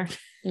women are there.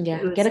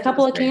 Yeah, get a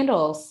couple of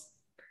candles.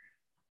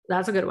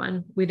 That's a good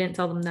one. We didn't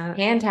tell them that.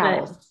 Hand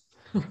towels.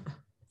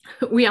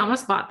 We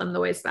almost bought them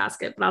the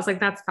wastebasket, but I was like,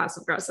 that's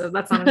passive aggressive.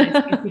 That's not a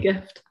nice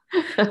gift.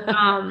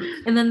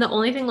 And then the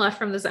only thing left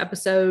from this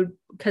episode,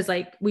 because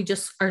like we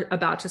just are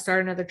about to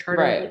start another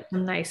charter, with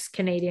some nice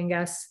Canadian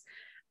guests.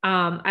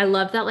 I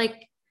love that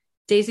like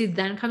Daisy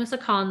then comes to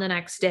Colin the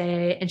next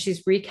day and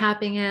she's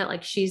recapping it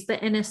like she's the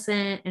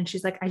innocent and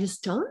she's like, I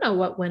just don't know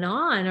what went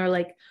on or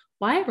like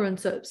why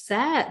everyone's so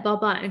upset, blah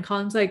blah. And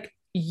Colin's like,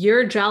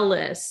 you're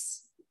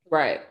jealous,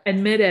 right?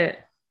 Admit it.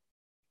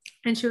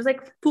 And she was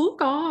like,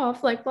 fuck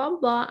off, like blah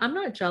blah, I'm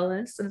not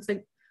jealous. And it's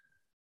like,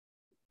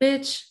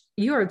 bitch,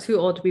 you are too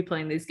old to be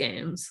playing these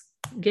games,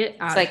 get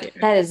out of here.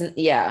 That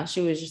isn't,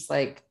 she was just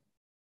like,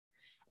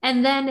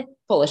 and then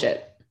full of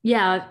shit.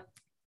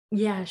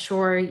 Yeah,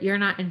 sure, you're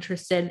not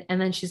interested. And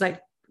then she's like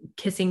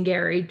kissing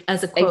Gary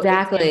as a quote.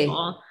 Exactly.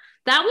 Example.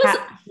 That was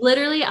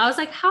literally, I was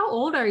like, how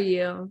old are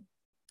you?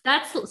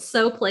 That's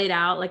so played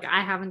out. Like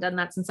I haven't done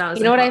that since I was.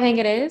 You know what I think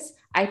it is?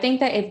 I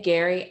think that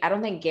I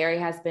don't think Gary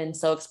has been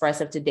so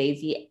expressive to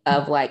Daisy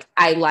of like,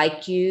 I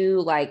like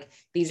you, like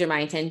these are my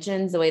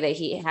intentions, the way that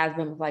he has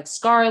been with like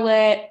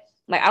Scarlett,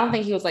 Like, I don't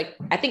think he was like,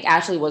 I think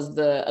Ashley was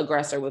the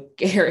aggressor with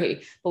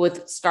Gary, but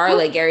with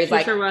Scarlett, Gary's She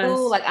like, sure was.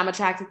 oh, like I'm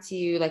attracted to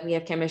you. Like we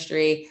have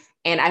chemistry.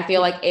 And I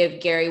feel like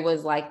if Gary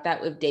was like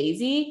that with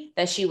Daisy,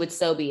 that she would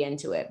so be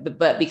into it.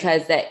 But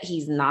because that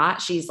he's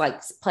not, she's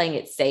like playing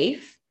it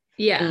safe.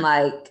 Yeah. And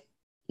like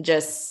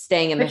just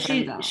staying in the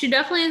friend zone. She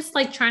definitely is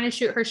like trying to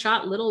shoot her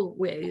shot little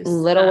ways.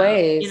 Little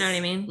ways. You know what I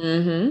mean?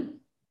 Mm-hmm.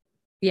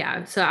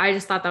 Yeah. So I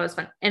just thought that was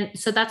fun. And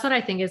so that's what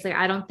I think is like,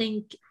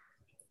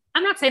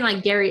 I'm not saying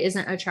like Gary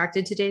isn't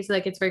attracted to Daisy.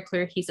 Like it's very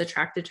clear he's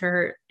attracted to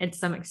her at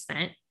some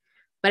extent,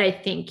 but I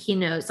think he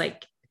knows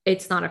like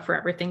it's not a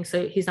forever thing.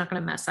 So he's not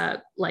going to mess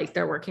up like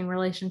their working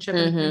relationship.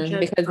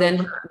 Because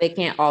then they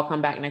can't all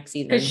come back next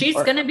season. Because she's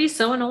going to be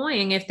so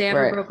annoying if they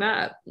ever broke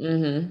up.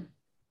 Mm-hmm.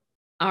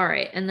 All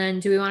right. And then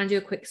do we want to do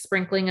a quick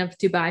sprinkling of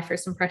Dubai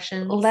first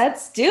impressions?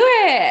 Let's do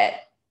it.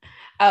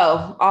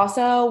 Oh,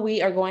 also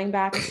we are going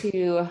back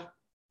to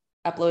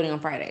uploading on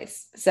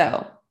Fridays.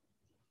 So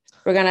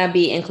we're going to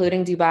be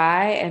including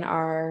Dubai in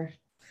our...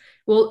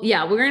 Well,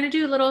 yeah, we're going to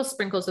do little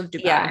sprinkles of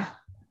Dubai. Yeah.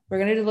 We're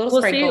going to do little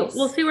sprinkles.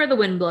 We'll see where the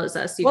wind blows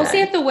us. We'll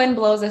see if the wind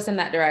blows us in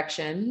that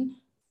direction.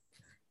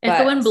 If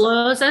the wind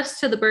blows us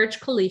to the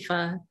Burj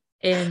Khalifa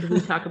and we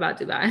talk about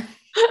Dubai.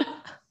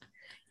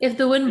 If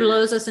the wind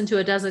blows us into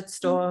a desert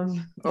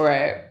storm.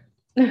 Right.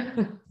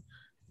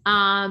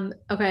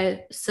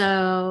 Okay,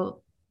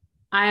 so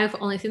I've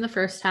only seen the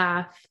first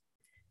half.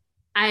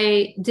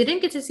 I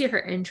didn't get to see her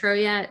intro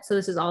yet, so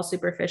this is all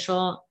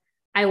superficial.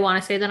 I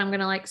want to say that I'm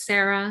gonna like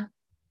Sarah.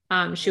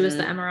 She was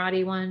the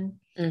Emirati one,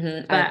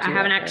 but I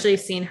haven't actually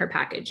seen her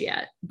package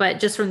yet. But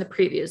just from the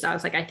previews, I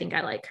was like, I think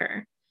I like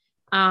her.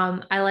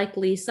 I like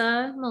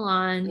Lisa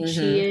Milan.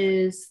 She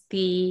is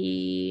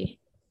the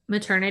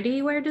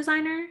maternity wear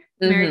designer,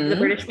 married to the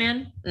British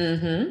man.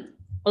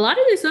 A lot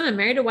of these women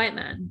married a white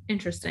man.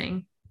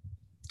 Interesting.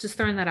 Just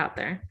throwing that out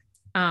there.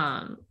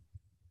 And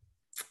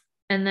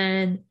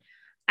then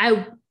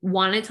I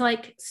wanted to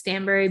like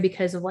Stanbury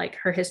because of like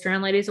her history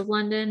on Ladies of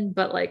London,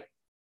 but like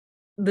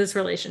this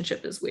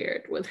relationship is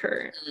weird with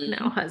her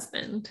now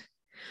husband.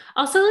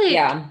 Also,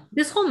 like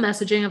this whole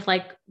messaging of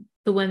like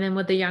the women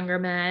with the younger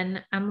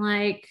men, I'm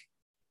like,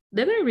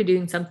 they better be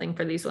doing something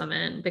for these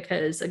women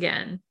because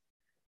again,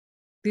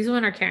 these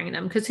women are carrying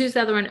them. Because who's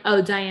the other one?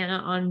 Oh,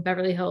 Diana on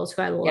Beverly Hills,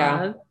 who I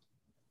love.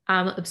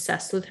 I'm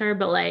obsessed with her,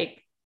 but like,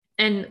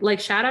 and like,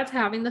 shout out to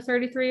having the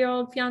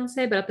 33-year-old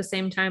fiance, but at the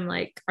same time,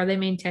 like, are they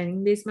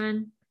maintaining these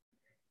men?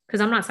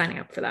 Because I'm not signing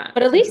up for that.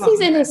 But at least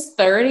he's in his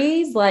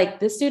 30s. Like,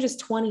 this dude is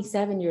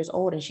 27 years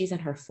old and she's in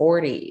her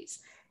 40s.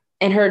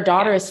 And her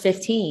daughter is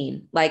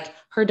 15. Like,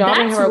 her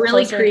daughter and her are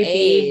really closer in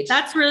age.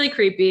 That's really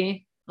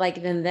creepy.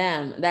 Like, than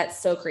them. That's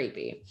so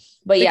creepy.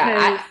 But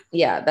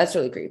that's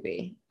really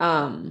creepy.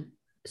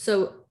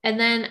 So, and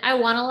then I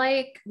want to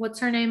like, what's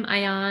her name?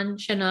 Ayan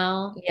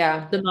Chanel.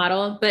 Yeah. The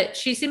model, but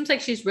she seems like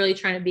she's really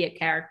trying to be a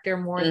character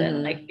more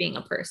than like being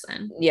a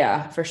person.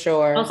 Yeah, for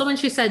sure. Also, when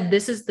she said,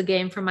 this is the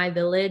game for my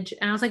village.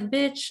 And I was like,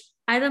 bitch,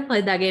 I done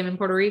played that game in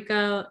Puerto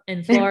Rico,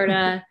 in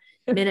Florida,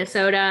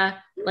 Minnesota.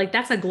 Like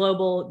that's a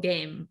global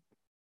game.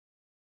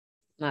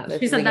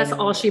 She said that's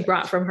all she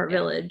brought from her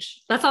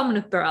village. That's all I'm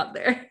going to throw out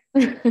there.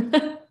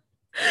 I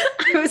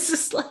was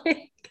just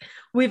like,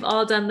 we've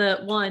all done the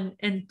 1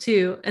 and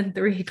 2 and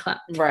 3 clap.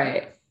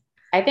 Right.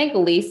 I think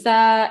Lisa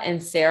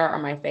and Sarah are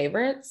my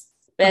favorites,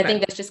 but I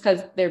think that's just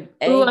because they're.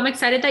 I'm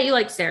excited that you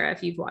like Sarah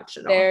if you've watched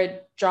it all.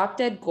 They're drop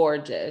dead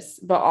gorgeous,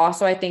 but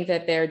also I think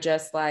that they're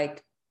just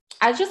like,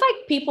 I just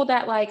like people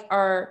that like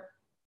are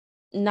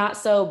not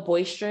so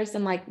boisterous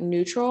and like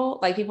neutral,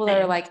 like people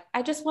that are like,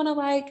 I just want to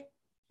like,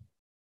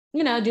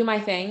 you know, do my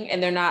thing.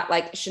 And they're not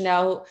like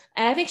Chanel.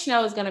 And I think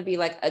Chanel is going to be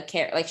like a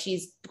character, like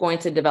she's going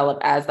to develop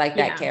as like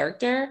that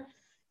character.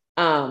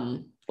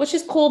 Which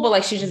is cool, but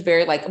like she's just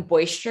very like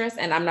boisterous,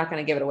 and I'm not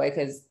gonna give it away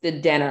because the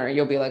dinner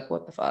you'll be like,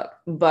 what the fuck?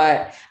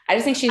 But I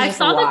just think she's. I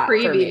saw the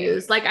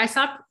previews, like I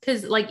saw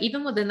because like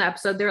even within the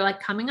episode they were like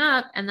coming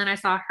up, and then I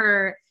saw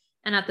her,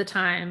 and at the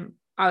time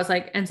I was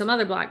like, and some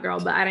other black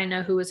girl, but I didn't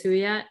know who was who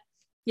yet,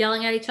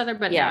 yelling at each other.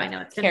 But now I know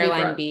it's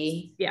Caroline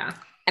B. Yeah,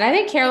 and I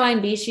think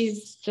Caroline B.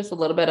 She's just a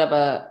little bit of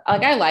a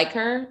like I like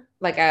her,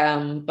 like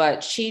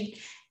but she's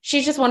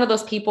just one of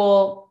those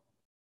people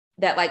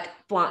that like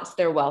flaunts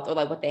their wealth or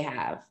like what they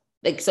have.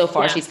 Like so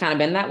far she's kind of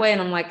been that way.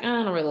 And I'm like, I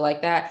don't really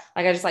like that.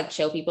 Like, I just like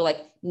show people like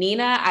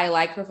Nina, I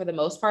like her for the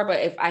most part, but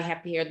if I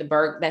have to hear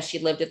that she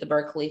lived at the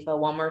Burj Khalifa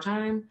one more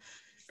time,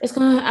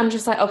 I'm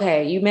just like,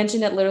 okay, you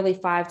mentioned it literally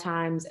 5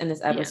 times in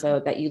this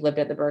episode that you lived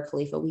at the Burj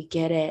Khalifa. We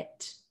get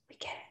it.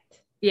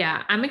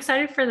 Yeah. I'm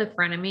excited for the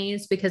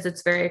frenemies because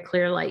it's very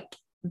clear. Like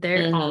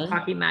they're all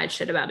talking mad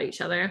shit about each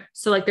other.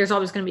 So like, there's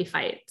always going to be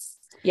fights.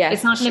 Yeah.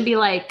 It's not going to be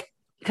like,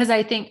 because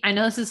I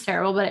know this is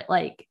terrible, but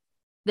like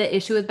the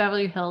issue with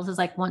Beverly Hills is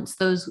like once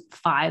those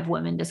 5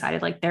 women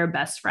decided like they're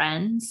best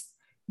friends,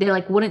 they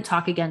like wouldn't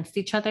talk against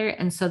each other.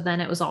 And so then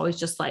it was always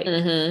just like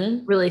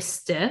really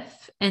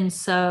stiff. And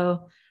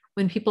so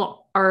when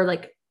people are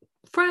like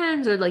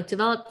friends or like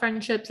develop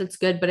friendships, it's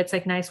good, but it's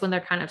like nice when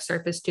they're kind of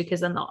surface too, because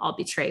then they'll all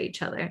betray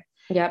each other.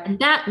 Yep. And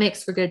that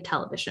makes for good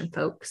television,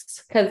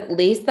 folks. Because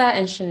Lisa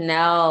and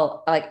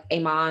Chanel, like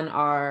Iman,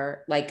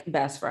 are like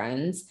best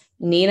friends.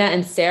 Nina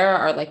and Sarah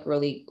are like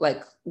really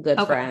like good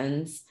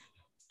friends.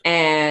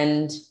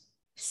 And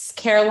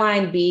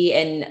Caroline B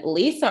and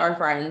Lisa are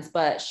friends,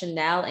 but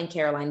Chanel and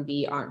Caroline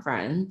B aren't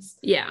friends.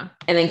 Yeah.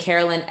 And then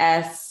Carolyn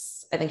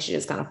S, I think she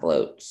just kind of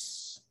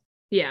floats.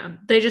 Yeah.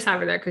 They just have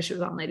her there because she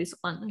was on Ladies of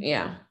London.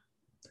 Yeah.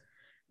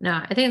 No,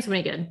 I think it's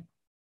gonna be good.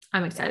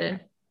 I'm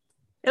excited.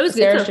 It was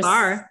good so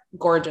far.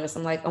 Gorgeous.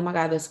 I'm like, oh my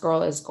God, this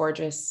girl is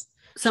gorgeous.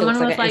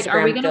 Someone was like,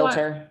 are we gonna watch?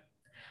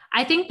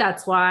 I think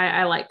that's why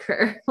I like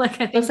her.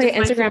 Like, I think looks like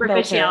Instagram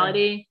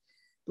superficiality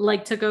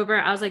like took over.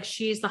 I was like,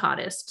 she's the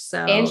hottest.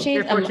 So, and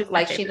she's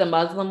she's a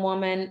Muslim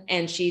woman,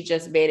 and she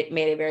just made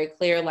it very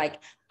clear, like,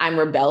 I'm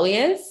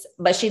rebellious,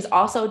 but she's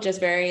also just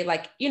very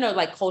like, you know,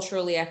 like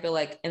culturally, I feel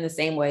like in the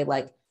same way,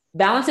 like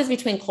balances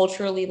between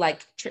culturally,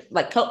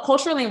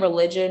 culturally and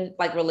religion,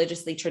 like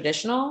religiously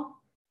traditional,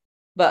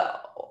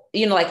 but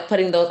you know, like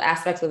putting those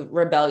aspects of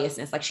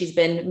rebelliousness. Like she's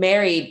been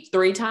married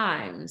 3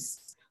 times.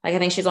 Like I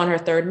think she's on her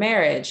 3rd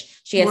marriage.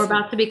 We're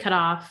about to be cut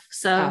off.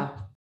 So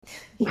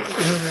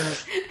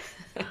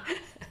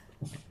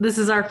this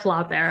is our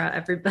flop era,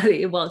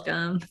 everybody.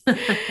 Welcome.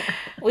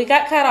 We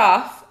got cut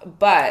off,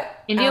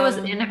 but India was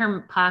in her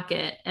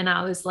pocket, and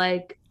I was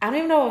like, I don't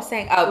even know what I was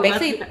saying. Oh,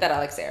 basically that I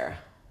like Sarah.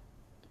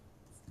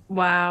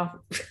 Wow.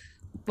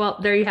 Well,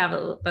 there you have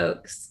it,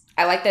 folks.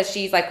 I like that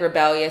she's like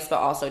rebellious, but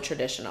also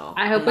traditional.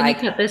 I hope when you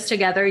put this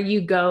together,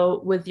 you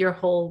go with your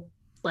whole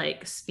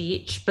like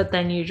speech, but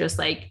then you just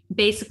like,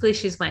 basically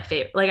she's my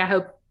favorite. Like, I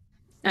hope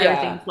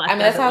everything's left. I mean,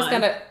 that's how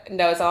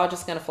it's all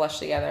just going to flush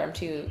together. I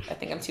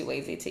think I'm too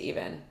lazy to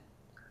even.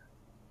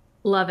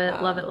 Love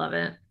it. Love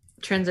it.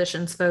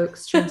 Transitions,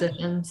 folks,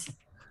 transitions.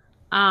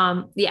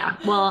 Yeah.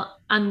 Well,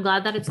 I'm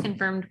glad that it's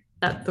confirmed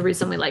that the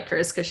reason we like her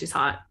is because she's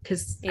hot,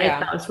 because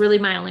that was really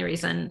my only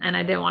reason, and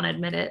I didn't want to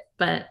admit it,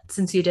 but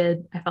since you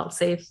did, I felt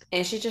safe.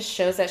 And she just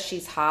shows that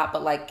she's hot,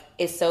 but like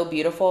is so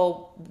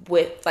beautiful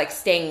with like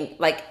staying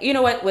like, you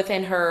know what,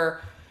 within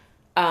her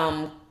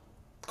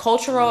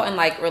cultural and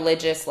like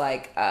religious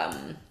like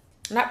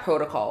not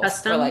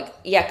protocols, but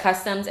like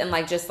customs, and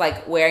like just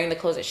like wearing the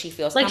clothes that she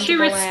feels like she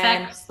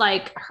respects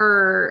like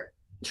her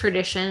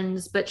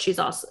traditions, but she's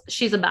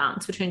a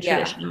balance between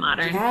tradition and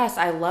modern. Yes,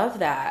 I love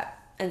that.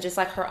 And just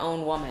like her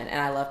own woman. And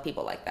I love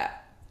people like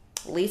that.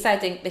 Lisa, I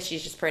think that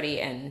she's just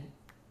pretty and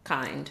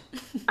kind.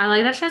 I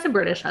like that she has a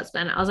British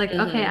husband. I was like,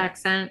 okay,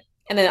 accent.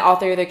 And then all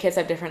 3 of their kids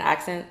have different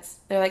accents.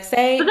 They're like,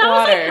 say but that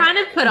water. was like kind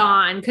of put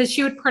on because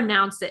she would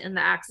pronounce it in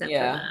the accent for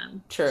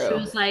them. True. She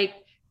was like,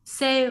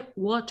 say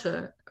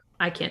water.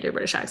 I can't do a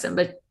British accent,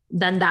 but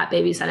then that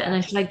baby said it. And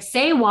then she's like,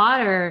 say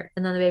water.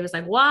 And then the baby was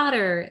like,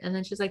 water. And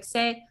then she's like,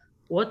 say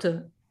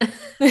water.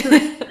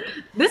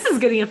 This is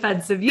getting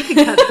offensive. You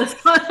can cut this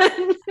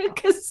one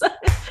because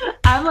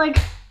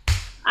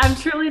I'm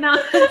truly not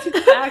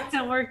into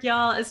accent work,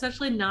 y'all,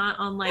 especially not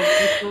on like.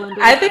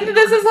 I think that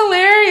this is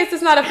hilarious.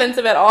 It's not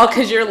offensive at all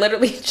because you're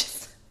literally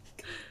just.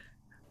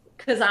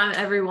 Because I'm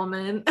every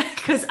woman.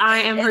 Because I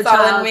am her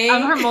child.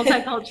 I'm her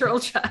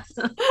multicultural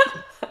child.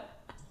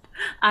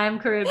 I am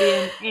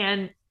Caribbean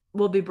and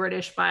will be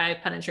British by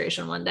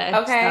penetration one day.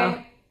 Okay.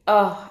 So.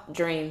 Oh,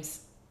 dreams.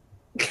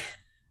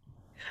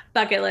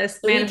 Bucket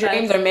list.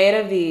 Dreams are made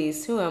of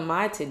these. Who am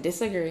I to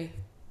disagree?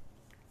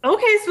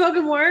 Okay,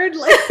 spoken word.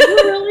 Like,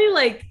 really,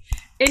 like,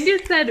 India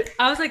said,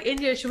 I was like,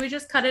 India, should we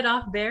just cut it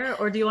off there?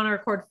 Or do you want to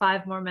record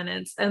 5 more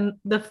minutes? And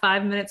the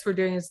 5 minutes we're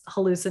doing is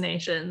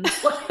hallucinations.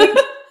 Like,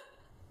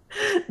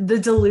 the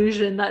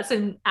delusion that's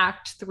in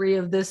act 3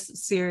 of this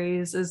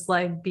series is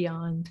like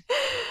beyond.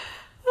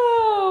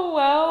 Oh,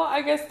 well,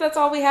 I guess that's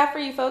all we have for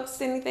you folks.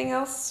 Anything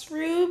else,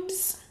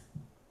 Rubes?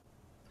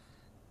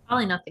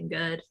 Probably nothing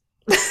good.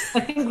 I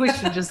think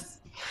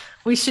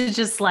we should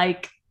just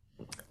like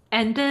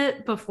end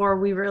it before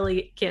we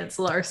really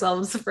cancel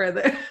ourselves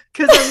further,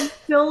 because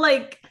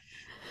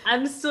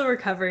I'm still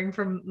recovering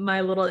from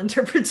my little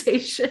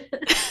interpretation.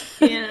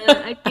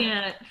 I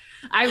can't.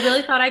 I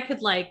really thought I could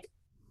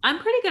I'm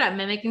pretty good at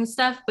mimicking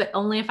stuff, but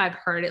only if I've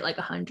heard it like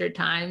 100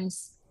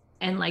 times,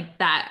 and like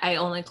that I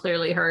only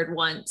clearly heard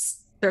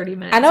once 30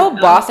 minutes I know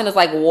ago. Boston is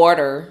like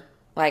water,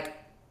 like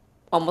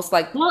almost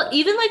like, well,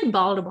 even like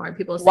Baltimore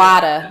people say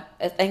water.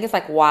 I think it's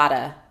like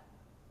water.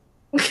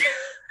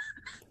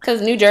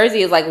 Because New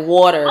Jersey is like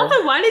water.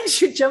 Also, why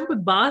did you jump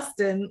with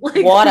Boston?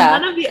 Like water.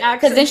 None of the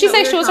accents. Because didn't she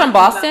say she was from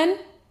Boston?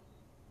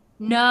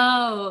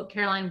 No,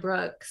 Caroline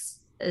Brooks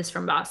is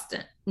from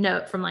Boston.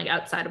 No, from like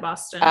outside of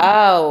Boston.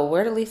 Oh,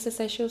 where did Lisa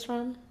say she was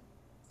from?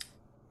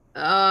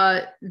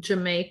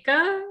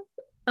 Jamaica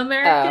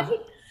American.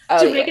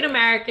 Jamaican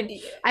American.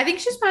 I think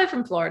she's probably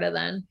from Florida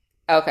then.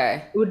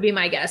 Okay. It would be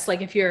my guess.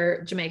 Like if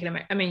you're Jamaican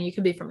American, I mean, you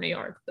could be from New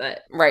York,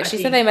 but right. She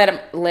said they met him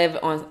live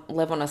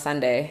on a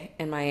Sunday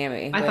in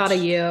Miami. I thought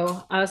of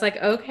you. I was like,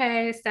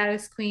 okay,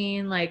 status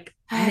queen, like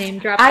name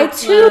drop. I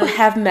too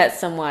have met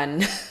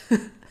someone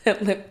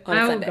that lived on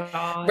a Sunday.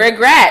 God.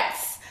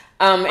 Regrets.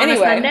 Anyway, on a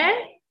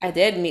Sunday? I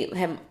did meet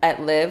him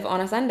at Live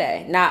on a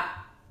Sunday. Not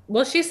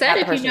Well, she said, Not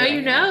the if you person know, you're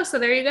you dating, yeah. know. So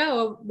there you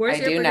go. I Where's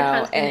your do British know,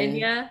 husband, and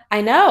India?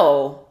 I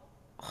know.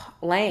 You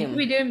could be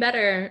Lame. doing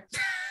better.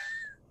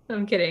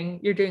 I'm kidding.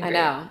 You're doing I great.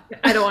 know.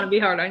 I don't want to be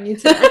hard on you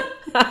today.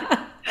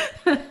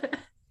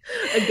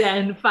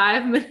 Again,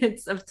 5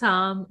 minutes of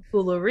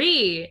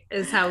tomfoolery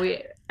is how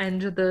we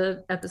end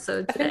the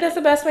episode I think that's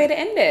today. the best way to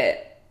end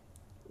it.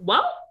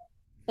 Well,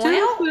 toodles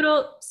Well,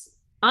 poodles,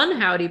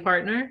 unhowdy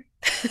partner.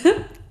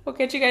 we'll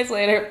catch you guys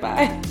later.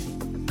 Bye.